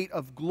greater weight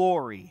of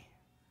glory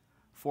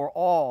for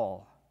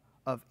all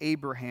of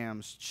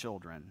Abraham's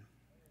children.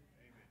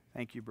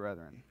 Thank you,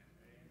 brethren.